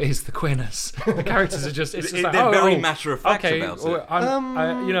at all is the queerness. The characters are just, it's just like, they're very matter of fact about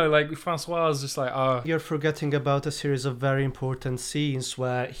it. Like Francois is just like, You're forgetting about a series of very important scenes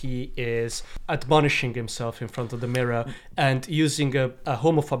where he is admonishing himself in front of the mirror and using a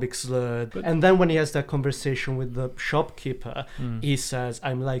homophobic slur. And then when he has that conversation with the shopkeeper, he says,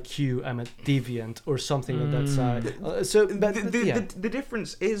 I'm like you, I'm a deviant, or something of that side. The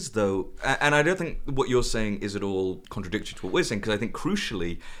difference is, though, and I don't think what you're saying is at all contradictory to what we're saying, because I think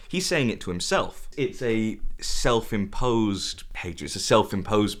crucially, he's saying it to himself. It's a self-imposed hatred, it's a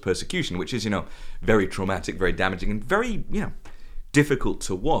self-imposed persecution, which is, very traumatic, very damaging, and very, difficult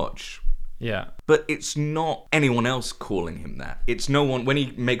to watch. Yeah. But it's not anyone else calling him that. It's no one, when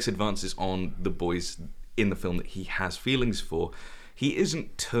he makes advances on the boys in the film that he has feelings for, he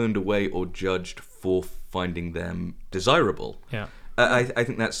isn't turned away or judged for finding them desirable. Yeah. I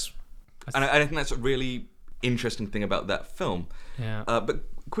think that's... And I think that's a really interesting thing about that film. Yeah. But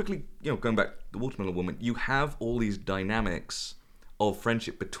quickly, going back to The Watermelon Woman, you have all these dynamics of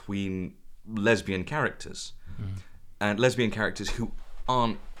friendship between lesbian characters. And lesbian characters who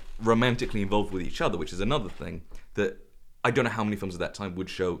aren't romantically involved with each other, which is another thing that I don't know how many films at that time would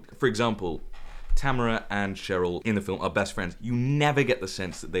show. For example, Tamara and Cheryl in the film are best friends. You never get the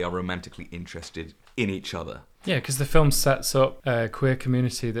sense that they are romantically interested in each other. Yeah, because the film sets up a queer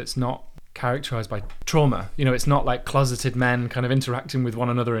community that's not characterized by trauma. It's not like closeted men kind of interacting with one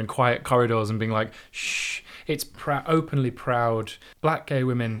another in quiet corridors and being like, shh. It's openly proud black gay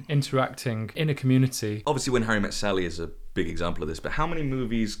women interacting in a community. Obviously, When Harry Met Sally is a big example of this, but how many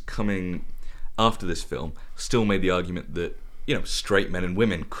movies coming after this film still made the argument that, straight men and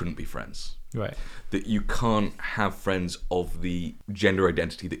women couldn't be friends? Right. That you can't have friends of the gender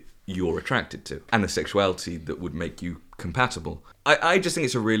identity that you're attracted to and the sexuality that would make you compatible. I just think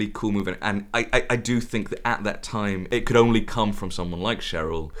it's a really cool move, and I do think that at that time it could only come from someone like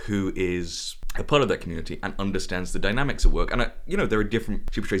Cheryl, who is a part of that community and understands the dynamics at work. And there are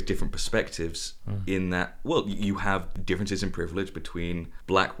she portrays different perspectives in that, well, you have differences in privilege between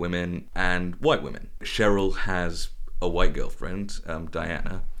black women and white women. Cheryl has a white girlfriend,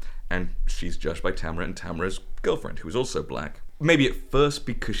 Diana, and she's judged by Tamara and Tamara's girlfriend, who is also black. Maybe at first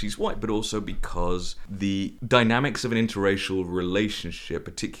because she's white, but also because the dynamics of an interracial relationship,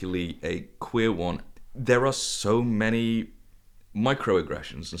 particularly a queer one, there are so many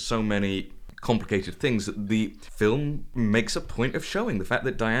microaggressions and so many complicated things that the film makes a point of showing. The fact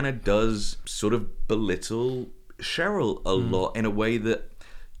that Diana does sort of belittle Cheryl a lot in a way that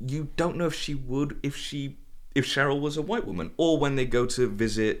you don't know if she would if Cheryl was a white woman. Or when they go to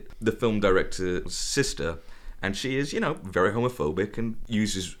visit the film director's sister, and she is, very homophobic and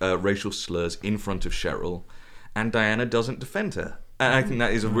uses racial slurs in front of Cheryl, and Diana doesn't defend her. And I think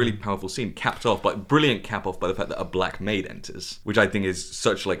that is a really powerful scene, brilliant cap off by the fact that a black maid enters, which I think is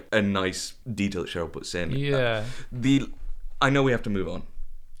such like a nice detail that Cheryl puts in. Yeah. I know we have to move on.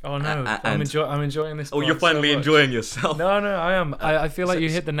 Oh no, I'm enjoying this. Oh, you're finally enjoying yourself. No, I am. I feel like you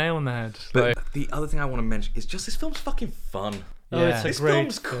hit the nail on the head. But the other thing I want to mention is just this film's fucking fun. Yeah. This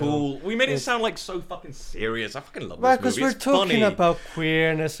film's cool. We made it sound like so fucking serious. I fucking love this movie. Because we're talking funny. about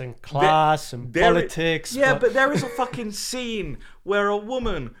queerness and class and politics. But there is a fucking scene where a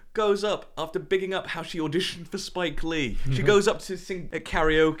woman goes up after bigging up how she auditioned for Spike Lee. She goes up to sing at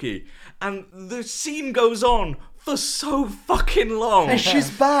karaoke, and the scene goes on for so fucking long. And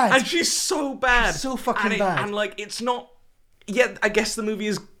she's bad. And she's so bad. She's so fucking bad. And like, it's not... Yeah, I guess the movie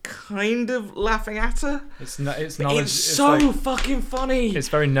is kind of laughing at her. It's so fucking funny. It's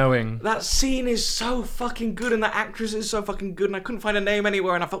very knowing. That scene is so fucking good, and that actress is so fucking good, and I couldn't find her name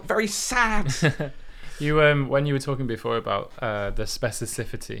anywhere, and I felt very sad. You when you were talking before about the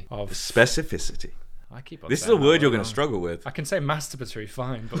specificity of... Specificity. I keep on this is a word you're going to struggle with. I can say masturbatory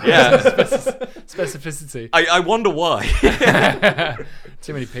fine, but specificity. I wonder why.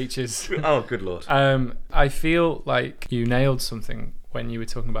 Too many peaches. Oh, good lord. I feel like you nailed something when you were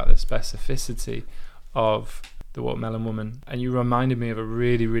talking about the specificity of The Watermelon Woman, and you reminded me of a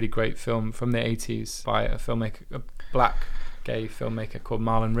really, really great film from the 80s by a black gay filmmaker called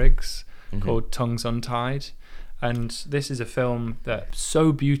Marlon Riggs, called Tongues Untied. And this is a film that's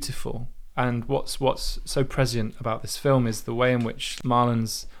so beautiful. And what's so prescient about this film is the way in which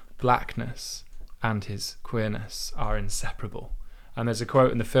Marlon's blackness and his queerness are inseparable. And there's a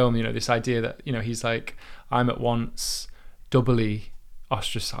quote in the film, this idea that, he's like, I'm at once doubly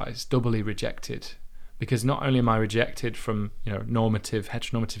ostracized, doubly rejected. Because not only am I rejected from,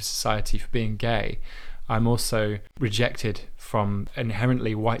 heteronormative society for being gay, I'm also rejected from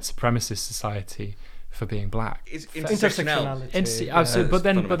inherently white supremacist society for being black. It's Intersectionality.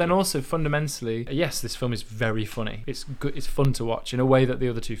 Absolutely, but then also fundamentally, yes, this film is very funny. It's good. It's fun to watch in a way that the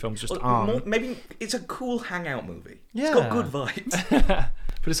other two films just aren't. Maybe it's a cool hangout movie. Yeah. It's got good vibes.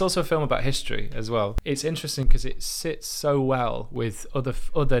 But it's also a film about history as well. It's interesting because it sits so well with other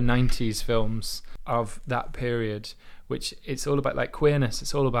 90s films of that period, which it's all about like queerness.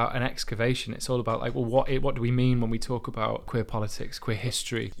 It's all about an excavation. It's all about like, well, what do we mean when we talk about queer politics, queer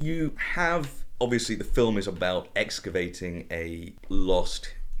history? You have, obviously, the film is about excavating a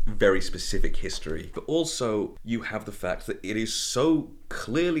lost, very specific history, but also you have the fact that it is so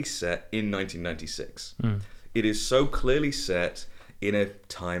clearly set in 1996. It is so clearly set in a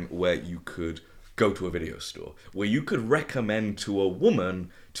time where you could go to a video store, where you could recommend to a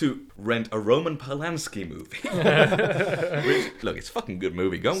woman to rent a Roman Polanski movie. Which, look, it's a fucking good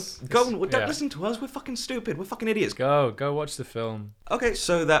movie. Don't listen to us. We're fucking stupid. We're fucking idiots. Go watch the film. Okay,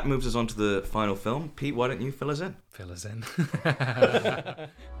 so that moves us on to the final film. Pete, why don't you fill us in? Fill us in.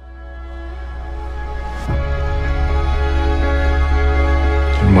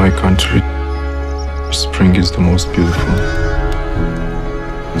 In my country, spring is the most beautiful.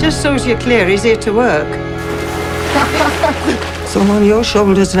 Just so as you're clear, he's here to work. So I'm on your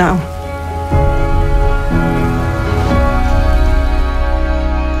shoulders now.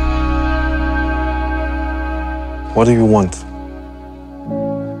 What do you want?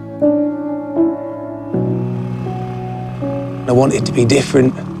 I want it to be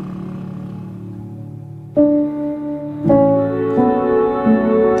different.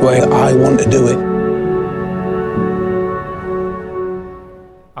 The way I want to do it.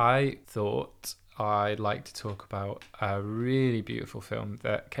 I thought I'd like to talk about a really beautiful film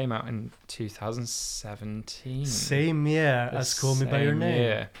that came out in 2017. Same year as Call Me By Your Name.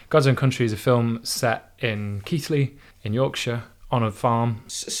 Yeah. God's Own Country is a film set in Keighley, in Yorkshire, on a farm.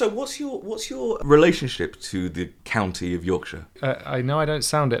 So what's your relationship to the county of Yorkshire? I know I don't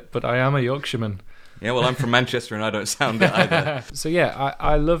sound it, but I am a Yorkshireman. Yeah, well, I'm from Manchester and I don't sound it either. So yeah,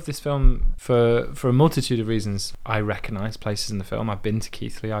 I love this film for a multitude of reasons. I recognise places in the film. I've been to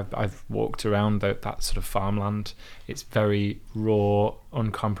Keighley. I've walked around that sort of farmland. It's very raw,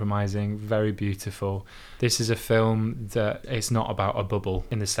 uncompromising, very beautiful. This is a film that it's not about a bubble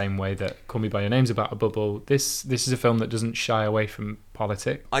in the same way that Call Me By Your Name's about a bubble. This is a film that doesn't shy away from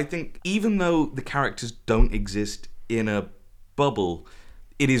politics. I think even though the characters don't exist in a bubble,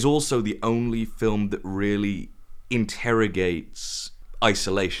 it is also the only film that really interrogates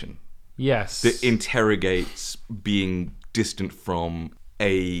isolation. Yes. That interrogates being distant from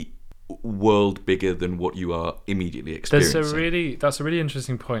a world bigger than what you are immediately experiencing. That's a really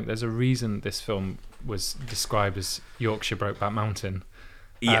interesting point. There's a reason this film was described as Yorkshire Brokeback Mountain.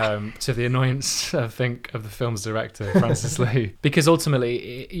 Yeah. To the annoyance, I think, of the film's director, Francis Lee. Because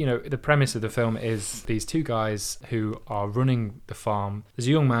ultimately, the premise of the film is these two guys who are running the farm. There's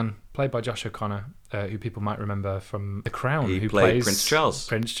a young man, played by Josh O'Connor, who people might remember from The Crown. He who played plays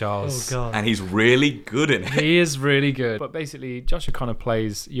Prince Charles. Oh, God. And he's really good in it. He is really good. But basically, Josh O'Connor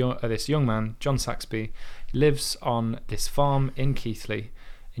plays this young man, John Saxby. He lives on this farm in Keighley,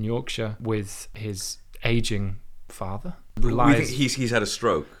 in Yorkshire, with his ageing father. We think he's had a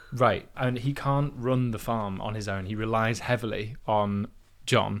stroke. Right, and he can't run the farm on his own. He relies heavily on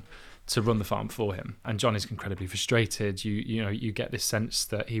John to run the farm for him. And John is incredibly frustrated. You get this sense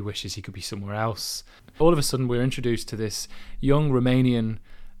that he wishes he could be somewhere else. All of a sudden, we're introduced to this young Romanian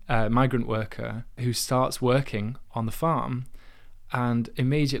migrant worker who starts working on the farm. And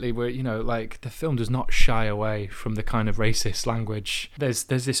immediately the film does not shy away from the kind of racist language. There's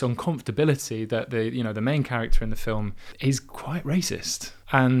this uncomfortability that the main character in the film is quite racist.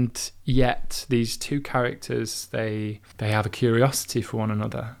 And yet these two characters, they have a curiosity for one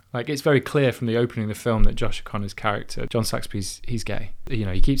another. Like, it's very clear from the opening of the film that Josh O'Connor's character, John Saxby's, he's gay.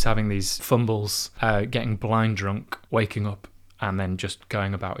 He keeps having these fumbles, getting blind drunk, waking up, and then just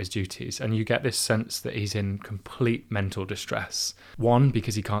going about his duties. And you get this sense that he's in complete mental distress. One,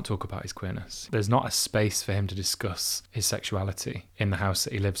 because he can't talk about his queerness. There's not a space for him to discuss his sexuality in the house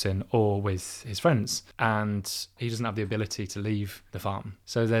that he lives in or with his friends. And he doesn't have the ability to leave the farm.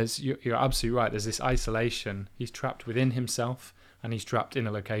 So you're absolutely right. There's this isolation. He's trapped within himself and he's trapped in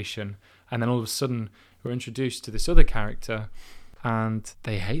a location. And then all of a sudden, we're introduced to this other character, and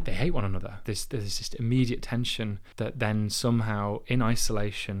they hate one another. There's this immediate tension that then somehow, in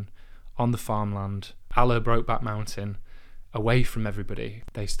isolation, on the farmland, a la Brokeback Mountain, away from everybody,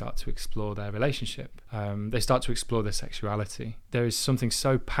 they start to explore their relationship. They start to explore their sexuality. There is something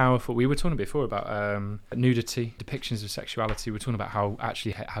so powerful. We were talking before about nudity, depictions of sexuality. We're talking about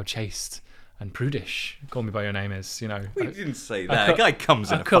how chaste and prudish. Call Me By Your Name is, you know. We didn't say that. A guy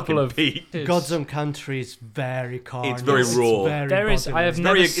comes in a couple of Pete. God's Own Country is very carnal. It's very raw.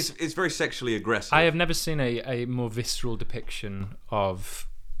 It's very sexually aggressive. I have never seen a more visceral depiction of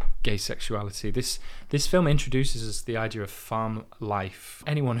gay sexuality. This film introduces us the idea of farm life.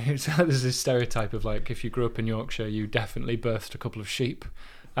 Anyone who's there's this stereotype of like, if you grew up in Yorkshire, you definitely birthed a couple of sheep.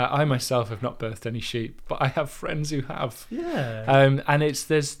 I myself have not birthed any sheep, but I have friends who have. Yeah. And it's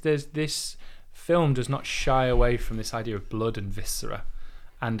there's this film does not shy away from this idea of blood and viscera,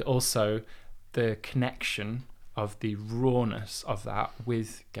 and also the connection of the rawness of that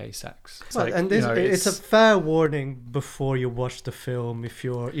with gay sex. It's a fair warning before you watch the film if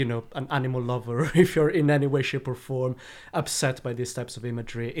you're, an animal lover, if you're in any way, shape or form upset by these types of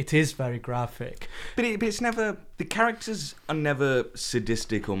imagery. It is very graphic. But it's never, the characters are never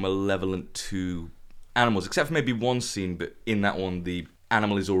sadistic or malevolent to animals, except for maybe one scene, but in that one, the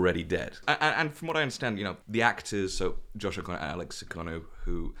animal is already dead. And from what I understand, the actors, so Josh O'Connor and Alex O'Connor,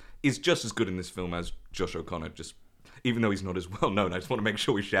 who is just as good in this film as Josh O'Connor, just even though he's not as well known. I just want to make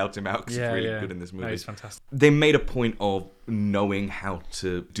sure we shout him out because he's really good in this movie. No, he's fantastic. They made a point of knowing how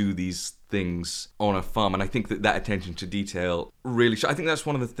to do these things on a farm, and I think that attention to detail really... I think that's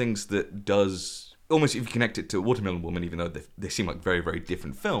one of the things that does... Almost if you connect it to Watermelon Woman, even though they seem like very, very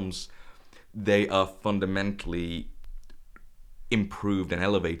different films, they are fundamentally improved and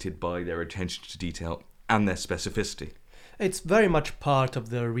elevated by their attention to detail and their specificity. It's very much part of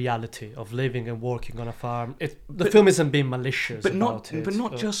the reality of living and working on a farm. The film isn't being malicious about it. But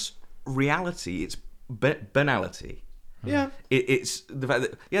not just reality, it's banality. Yeah. It's the fact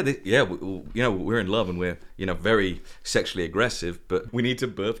that, we're in love and we're, very sexually aggressive, but we need to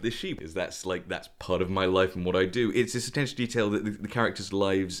birth this sheep. That's part of my life and what I do. It's this attention to detail that the characters'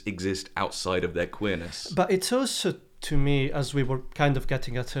 lives exist outside of their queerness. But it's also, to me, as we were kind of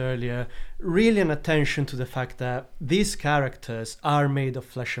getting at earlier, really an attention to the fact that these characters are made of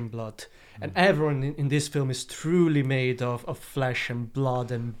flesh and blood. And everyone in this film is truly made of flesh and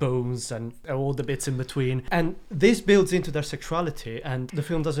blood and bones and all the bits in between. And this builds into their sexuality, and the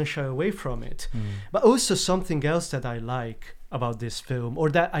film doesn't shy away from it. But also something else that I like about this film, or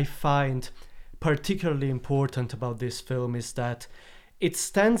that I find particularly important about this film, is that it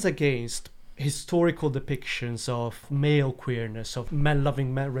stands against historical depictions of male queerness, of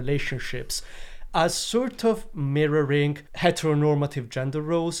men-loving men relationships, as sort of mirroring heteronormative gender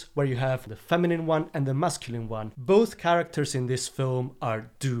roles, where you have the feminine one and the masculine one. Both characters in this film are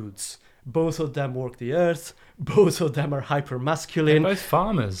dudes. Both of them work the earth. Both of them are hyper-masculine. They're both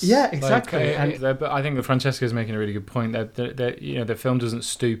farmers. Yeah, exactly. But I think that Francesco is making a really good point. That the film doesn't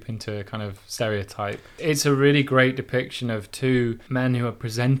stoop into a kind of stereotype. It's a really great depiction of two men who are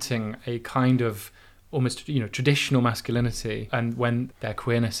presenting a kind of almost traditional masculinity, and when their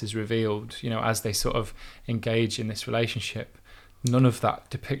queerness is revealed, as they sort of engage in this relationship, none of that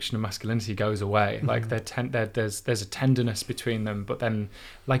depiction of masculinity goes away. Like there's a tenderness between them, but then,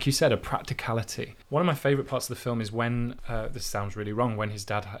 like you said, a practicality. One of my favourite parts of the film is when this sounds really wrong, when his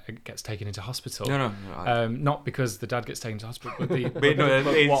dad gets taken into hospital. No. Not because the dad gets taken to hospital, but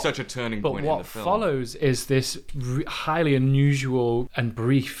it's such a turning point in the film. But what follows is this highly unusual and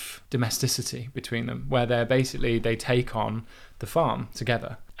brief domesticity between them, where they take on the farm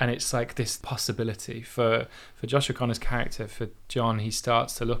together. And it's like this possibility for Josh O'Connor's character, for John. He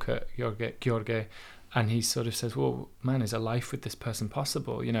starts to look at Gheorghe, and he sort of says, well, man, is a life with this person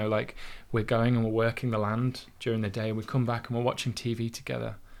possible? Like we're going and we're working the land during the day, and we come back and we're watching TV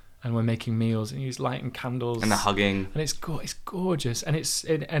together, and we're making meals, and he's lighting candles, and they're hugging, and it's gorgeous, and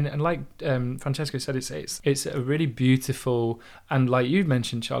like Francesco said, it's a really beautiful, and like you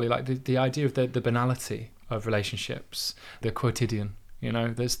mentioned, Charlie, like the idea of the banality of relationships, the quotidian.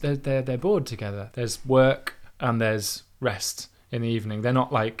 They're bored together. There's work and there's rest in the evening. They're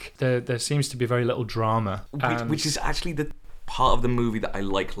not like there seems to be very little drama, which is actually the part of the movie that I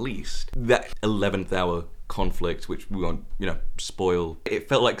like least. That 11th hour conflict, which we won't spoil. It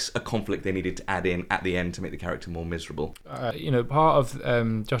felt like a conflict they needed to add in at the end to make the character more miserable. Part of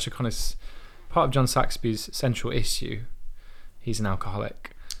John Saxby's central issue, he's an alcoholic.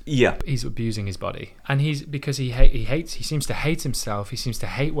 Yeah, he's abusing his body, and because he seems to hate himself. He seems to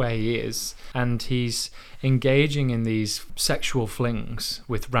hate where he is, and he's engaging in these sexual flings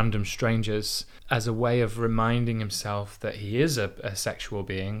with random strangers as a way of reminding himself that he is a sexual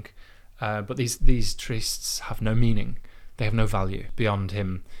being. But these trysts have no meaning. They have no value beyond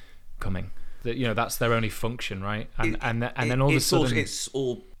him coming. That's their only function, right? And then all of a sudden it's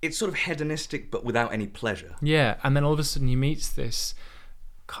sort of hedonistic, but without any pleasure. Yeah, and then all of a sudden he meets this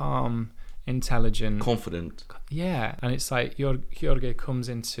calm, intelligent, confident. Yeah, and it's like Gheorghe comes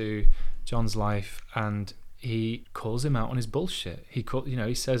into John's life, and he calls him out on his bullshit. He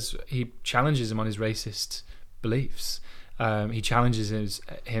says, he challenges him on his racist beliefs. He challenges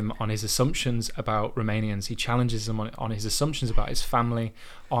him on his assumptions about Romanians. He challenges him on his assumptions about his family,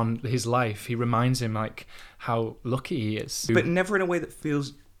 on his life. He reminds him like how lucky he is. But never in a way that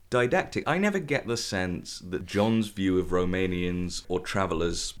feels didactic. I never get the sense that John's view of Romanians or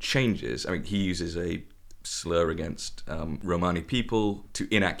travellers changes. I mean, he uses a slur against Romani people to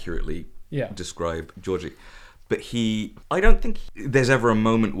inaccurately describe Georgie. But I don't think there's ever a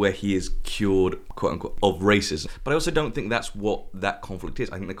moment where he is cured, quote unquote, of racism. But I also don't think that's what that conflict is.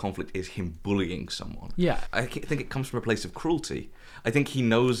 I think the conflict is him bullying someone. Yeah. I think it comes from a place of cruelty. I think he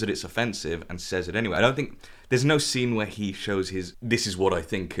knows that it's offensive and says it anyway. I don't think there's no scene where he shows this is what I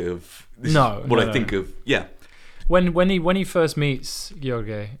think of. Yeah. When he first meets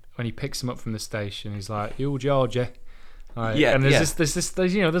Georgi, when he picks him up from the station, he's like, "You Georgie." And there's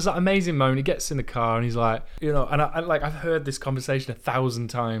that amazing moment. He gets in the car and he's like, and I've heard this conversation 1,000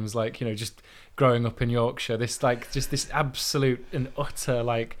 times, just growing up in Yorkshire. This this absolute and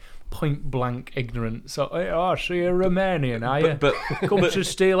utter point blank ignorance. So, so you're Romanian, are you? But come to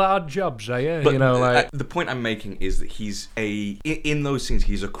steal our jobs, are you? But the point I'm making is that he's in those scenes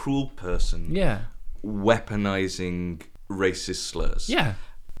he's a cruel person. Yeah. Weaponizing racist slurs. Yeah.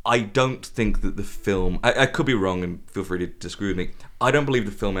 I don't think that the film... I could be wrong, and feel free to disagree with me. I don't believe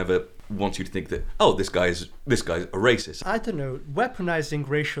the film ever wants you to think that, this guy's a racist. I don't know. Weaponizing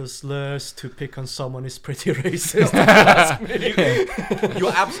racial slurs to pick on someone is pretty racist, if you ask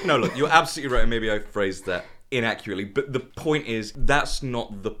me. You're absolutely right, and maybe I phrased that inaccurately, but the point is, that's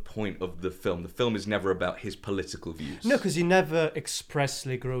not the point of the film. The film is never about his political views. No, because he never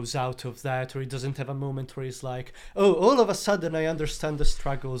expressly grows out of that, or he doesn't have a moment where he's like, all of a sudden I understand the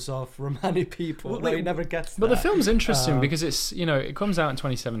struggles of Romani people. He never gets that. But the film's interesting because it's, it comes out in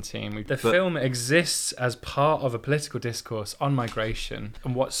 2017. The film exists as part of a political discourse on migration,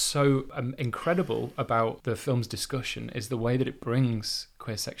 and what's so incredible about the film's discussion is the way that it brings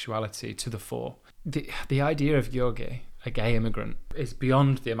queer sexuality to the fore. The idea of Georgi, a gay immigrant, is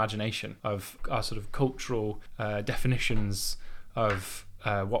beyond the imagination of our sort of cultural definitions of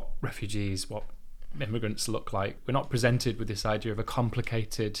what refugees, what immigrants look like. We're not presented with this idea of a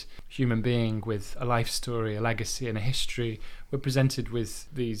complicated human being with a life story, a legacy, and a history. We're presented with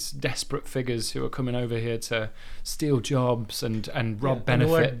these desperate figures who are coming over here to steal jobs and rob benefits. And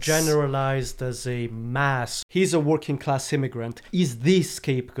who are generalized as a mass. He's a working class immigrant. He's the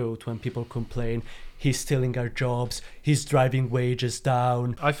scapegoat when people complain. He's stealing our jobs. He's driving wages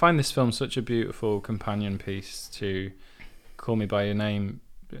down. I find this film such a beautiful companion piece to Call Me By Your Name.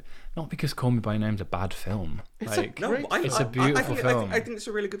 Not because Call Me By Your Name's a bad film. It's a beautiful film. I think it's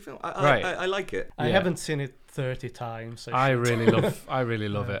a really good film. I like it. I haven't seen it 30 times. I really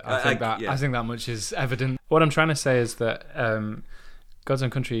love it. I think that much is evident. What I'm trying to say is that God's Own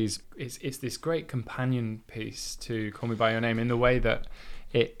Country it's this great companion piece to Call Me By Your Name in the way that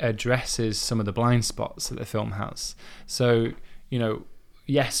it addresses some of the blind spots that the film has. So,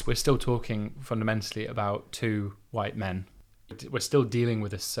 yes, we're still talking fundamentally about two white men. We're still dealing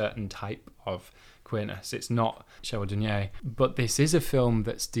with a certain type of queerness. It's not Cheryl Dunye, but this is a film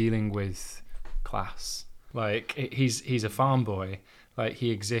that's dealing with class. He's a farm boy.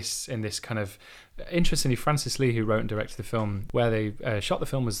 He exists in this kind of... Interestingly, Francis Lee, who wrote and directed the film, where they shot the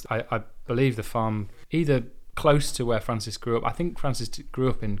film was, I believe, the farm either close to where Francis grew up. I think Francis grew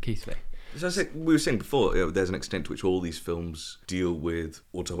up in Keighley. So we were saying before, there's an extent to which all these films deal with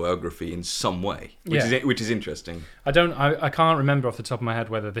autobiography in some way, which is interesting. I can't remember off the top of my head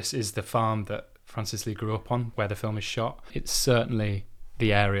whether this is the farm that Francis Lee grew up on, where the film is shot. It's certainly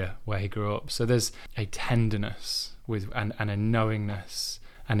the area where he grew up. So there's a tenderness and a knowingness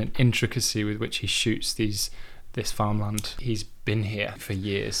and an intricacy with which he shoots this farmland. He's been here for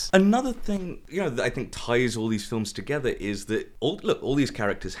years. Another thing, that I think ties all these films together is that all these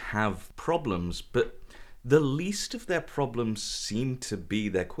characters have problems, but the least of their problems seem to be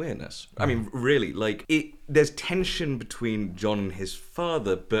their queerness. I mean, really, there's tension between John and his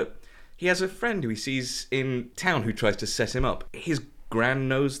father, but he has a friend who he sees in town who tries to set him up. His gran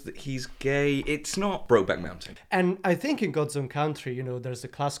knows that he's gay. It's not Brokeback Mountain. And I think in God's Own Country, there's the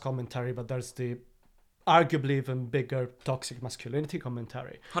class commentary, but there's the arguably even bigger toxic masculinity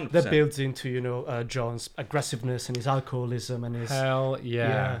commentary 100%. That builds into John's aggressiveness and his alcoholism and his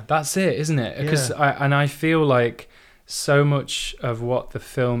That's it, isn't it? Because I feel like so much of what the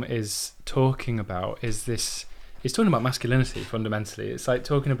film is talking about is this. It's talking about masculinity fundamentally. It's like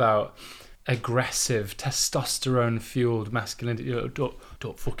talking about aggressive, testosterone-fueled masculinity.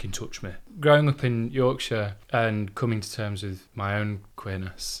 Don't fucking touch me. Growing up in Yorkshire and coming to terms with my own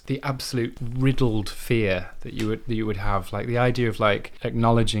queerness, the absolute riddled fear that you would have, like the idea of like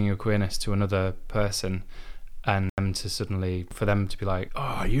acknowledging your queerness to another person, and them to suddenly, for them to be like,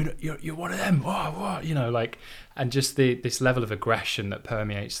 oh, you're one of them, what, you know, like, and just this level of aggression that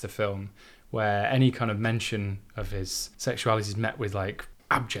permeates the film, where any kind of mention of his sexuality is met with like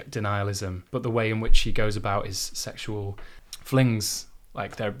abject denialism, but the way in which he goes about his sexual flings,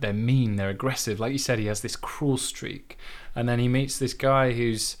 like they're mean, they're aggressive. Like you said, he has this cruel streak, and then he meets this guy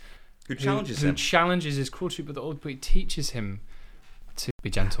who challenges his cruel streak, but he teaches him to be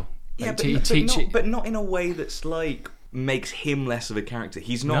gentle. Yeah, Like, but not in a way that's like makes him less of a character.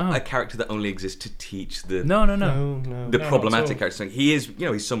 He's not a character that only exists to teach the problematic character. He is, you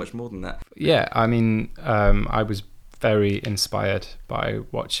know, he's so much more than that. Yeah, I mean, I was very inspired by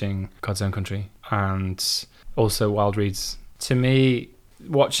watching God's Own Country and also Wild Reeds. To me,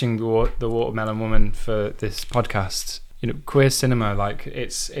 watching the Watermelon Woman for this podcast, you know, queer cinema, like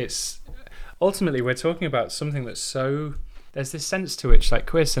it's ultimately we're talking about something that's so, there's this sense to which like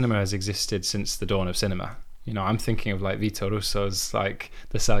queer cinema has existed since the dawn of cinema. You know, I'm thinking of like Vito Russo's like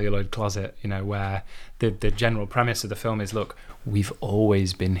The Celluloid Closet, you know, where the general premise of the film is, look, we've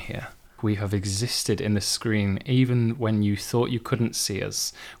always been here. We have existed in the screen even when you thought you couldn't see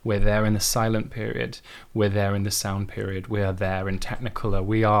us. We're there in the silent period. We're there in the sound period. We are there in Technicolor.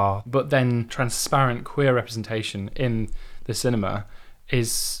 We are. But then transparent queer representation in the cinema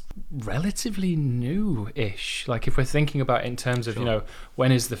is relatively new-ish. Like if we're thinking about it in terms of, you know,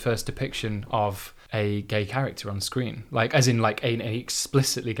 when is the first depiction of a gay character on screen? Like as in like an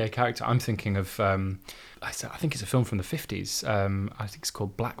explicitly gay character. I'm thinking of... I think it's a film from the 50s. I think it's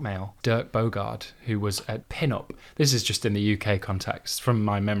called Blackmail. Dirk Bogarde, who was a pin-up. This is just in the UK context. From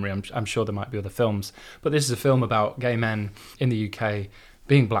my memory, I'm sure there might be other films. But this is a film about gay men in the UK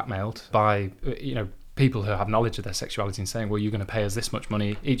being blackmailed by, you know, people who have knowledge of their sexuality and saying, well, you're going to pay us this much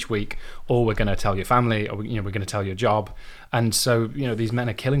money each week, or we're going to tell your family, or, you know, we're going to tell your job. And so, you know, these men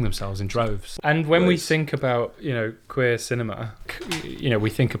are killing themselves in droves. And when we think about, you know, queer cinema, you know, we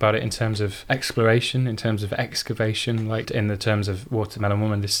think about it in terms of exploration, in terms of excavation, like in the terms of Watermelon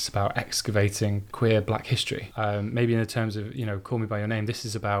Woman, this is about excavating queer black history. Maybe in the terms of, you know, Call Me By Your Name, this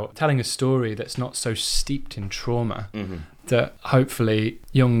is about telling a story that's not so steeped in trauma, that hopefully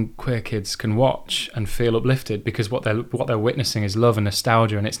young queer kids can watch and feel uplifted, because what they're witnessing is love and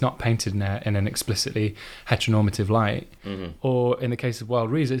nostalgia, and it's not painted in an explicitly heteronormative light. Or in the case of Wild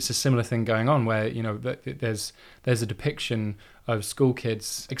Reeds, it's a similar thing going on, where, you know, there's a depiction of school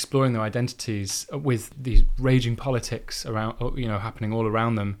kids exploring their identities with these raging politics around, you know, happening all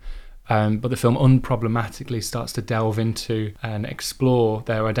around them. But the film unproblematically starts to delve into and explore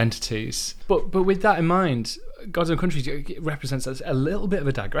their identities. But with that in mind, God's Own Country represents a little bit of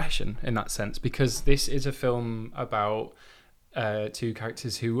a digression in that sense, because this is a film about two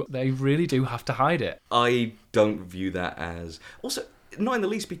characters who they really do have to hide it. I don't view that as... Also, not in the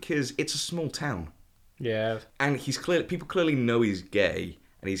least, because it's a small town. Yeah. And people clearly know he's gay,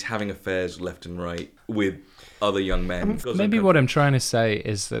 and he's having affairs left and right with other young men. Maybe what I'm trying to say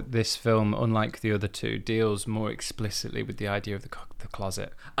is that this film, unlike the other two, deals more explicitly with the idea of the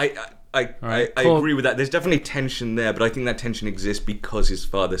closet. I agree with that. There's definitely tension there, but I think that tension exists because his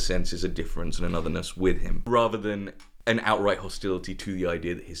father senses a difference and an otherness with him, rather than an outright hostility to the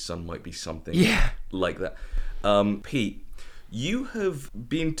idea that his son might be something like that. Pete, you have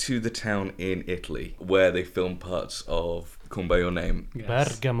been to the town in Italy where they filmed parts of Call Me By Your Name.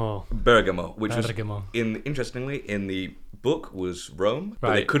 Yes. Bergamo, which was, interestingly, in the book was Rome,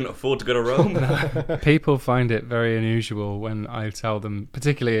 but they couldn't afford to go to Rome. People find it very unusual when I tell them,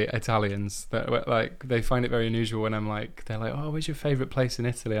 particularly Italians, that like they find it very unusual when I'm like, they're like, oh, where's your favourite place in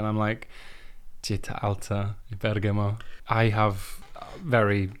Italy? And I'm like, Città Alta, Bergamo. I have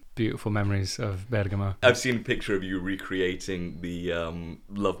very beautiful memories of Bergamo. I've seen a picture of you recreating the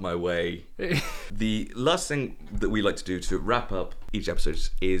Love My Way. The last thing that we like to do to wrap up each episode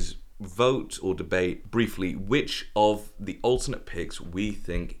is vote or debate briefly which of the alternate picks we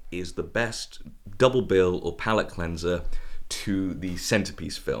think is the best double bill or palate cleanser to the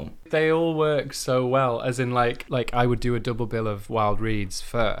centerpiece film. They all work so well, as in like I would do a double bill of Wild Reeds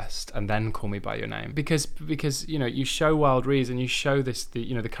first and then Call Me By Your Name, because you know, you show Wild Reeds and you show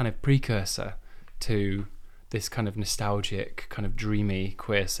the kind of precursor to this kind of nostalgic, kind of dreamy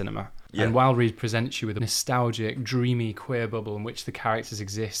queer cinema. Yeah. And Wild Reeds presents you with a nostalgic, dreamy queer bubble in which the characters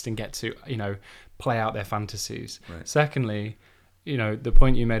exist and get to, you know, play out their fantasies. Right. Secondly, you know, the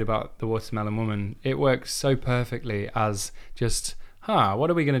point you made about the Watermelon Woman, it works so perfectly as just what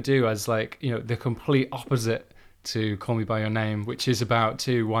are we going to do as like, you know, the complete opposite to Call Me By Your Name, which is about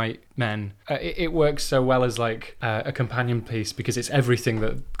two white men. It works so well as like a companion piece because it's everything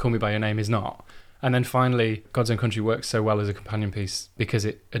that Call Me By Your Name is not. And then finally, God's Own Country works so well as a companion piece because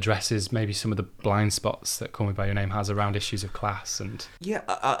it addresses maybe some of the blind spots that Call Me By Your Name has around issues of class. And yeah,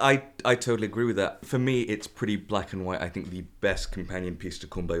 I totally agree with that. For me, it's pretty black and white. I think the best companion piece to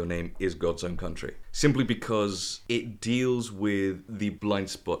Call Me By Your Name is God's Own Country, simply because it deals with the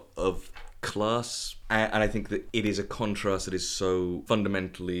blind spot of class, and I think that it is a contrast that is so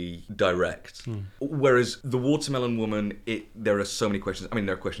fundamentally direct. Whereas The Watermelon Woman, there are so many questions. I mean,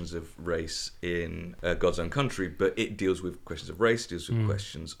 there are questions of race in God's Own Country, but it deals with questions of race, deals with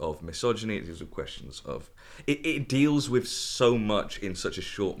questions of misogyny, it deals with questions of... It deals with so much in such a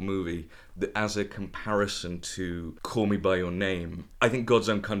short movie that as a comparison to Call Me By Your Name, I think God's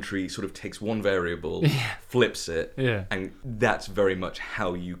Own Country sort of takes one variable, flips it, and that's very much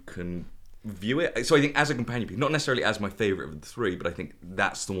how you can view it. So I think as a companion piece, not necessarily as my favourite of the three, but I think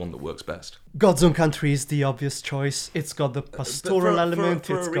that's the one that works best. God's Own Country is the obvious choice. It's got the pastoral element.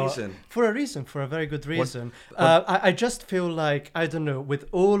 For a very good reason. I just feel like, I don't know, with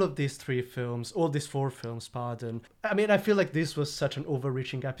all of these four films, pardon. I mean, I feel like this was such an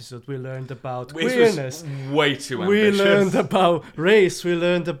overreaching episode. We learned about queerness. Way too ambitious. We learned about race. We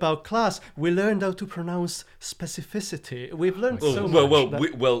learned about class. We learned how to pronounce specificity. We've learned so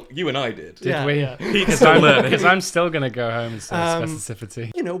much. Well, you and I did. Did we? Yeah. Because I'm still going to go home and say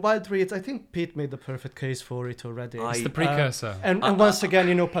specificity. You know, Wild Reads, I think Pete made the perfect case for it already. It's the precursor. And once again,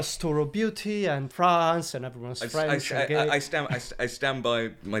 you know, pastoral beauty and France and everyone's French. I stand by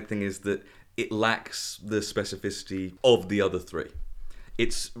my thing is that it lacks the specificity of the other three.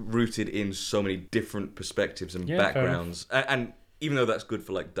 It's rooted in so many different perspectives and backgrounds. And even though that's good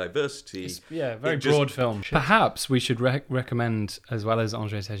for like diversity, very broad film. Perhaps we should recommend, as well as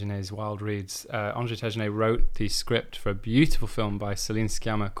André Téchiné's Wild Reads. André Téchiné wrote the script for a beautiful film by Céline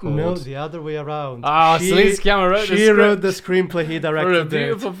Sciamma called... No, the other way around. Céline Sciamma wrote the script. She wrote the screenplay, he directed for a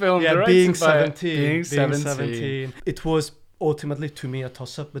beautiful film. Yeah, Being 17. Being 17. It was ultimately, to me, a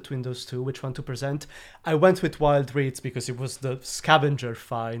toss-up between those two, which one to present. I went with Wild Reads because it was the scavenger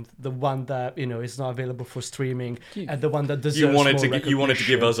find, the one that, you know, is not available for streaming, and the one that deserves more recognition. You wanted to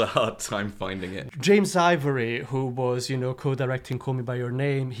give us a hard time finding it. James Ivory, who was, you know, co-directing Call Me By Your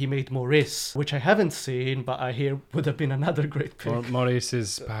Name, he made Maurice, which I haven't seen, but I hear would have been another great pick. Well, Maurice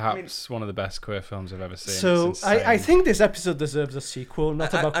is perhaps one of the best queer films I've ever seen. So I think this episode deserves a sequel,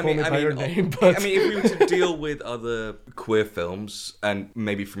 not about Call Me By Your Name, but... I mean, if we were to deal with other queer films, and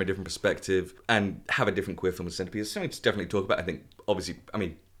maybe from a different perspective, and have a different queer film as centerpiece, it's something to definitely talk about. I think, obviously,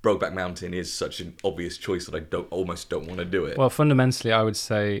 Brokeback Mountain is such an obvious choice that I almost don't want to do it. Well, fundamentally, I would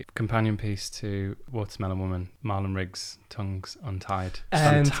say companion piece to Watermelon Woman, Marlon Riggs' Tongues Untied.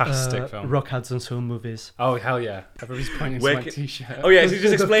 Fantastic film. Rock Hudson's home movies. Oh, hell yeah. Everybody's pointing to my t-shirt. Oh, yeah, so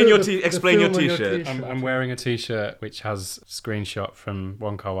just explain your t-shirt. I'm wearing a t-shirt which has a screenshot from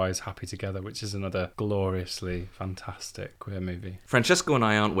Wong Kar-wai's Happy Together, which is another gloriously fantastic queer movie. Francesco and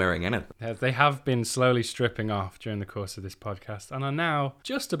I aren't wearing anything. They have been slowly stripping off during the course of this podcast and are now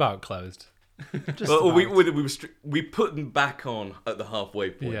just about closed. We put them back on at the halfway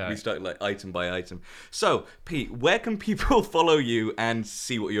point. We started like item by item. So, Pete, where can people follow you and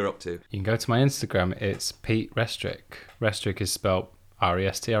see what you're up to? You can go to my Instagram. It's Pete Restrick. Restrick is spelled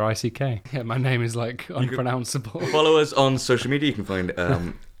Restrick. Yeah, my name is like unpronounceable. Follow us on social media. You can find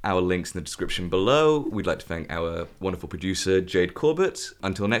our links in the description below. We'd like to thank our wonderful producer, Jade Corbett.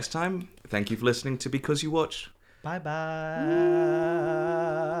 Until next time, thank you for listening to Because You Watch. Bye-bye.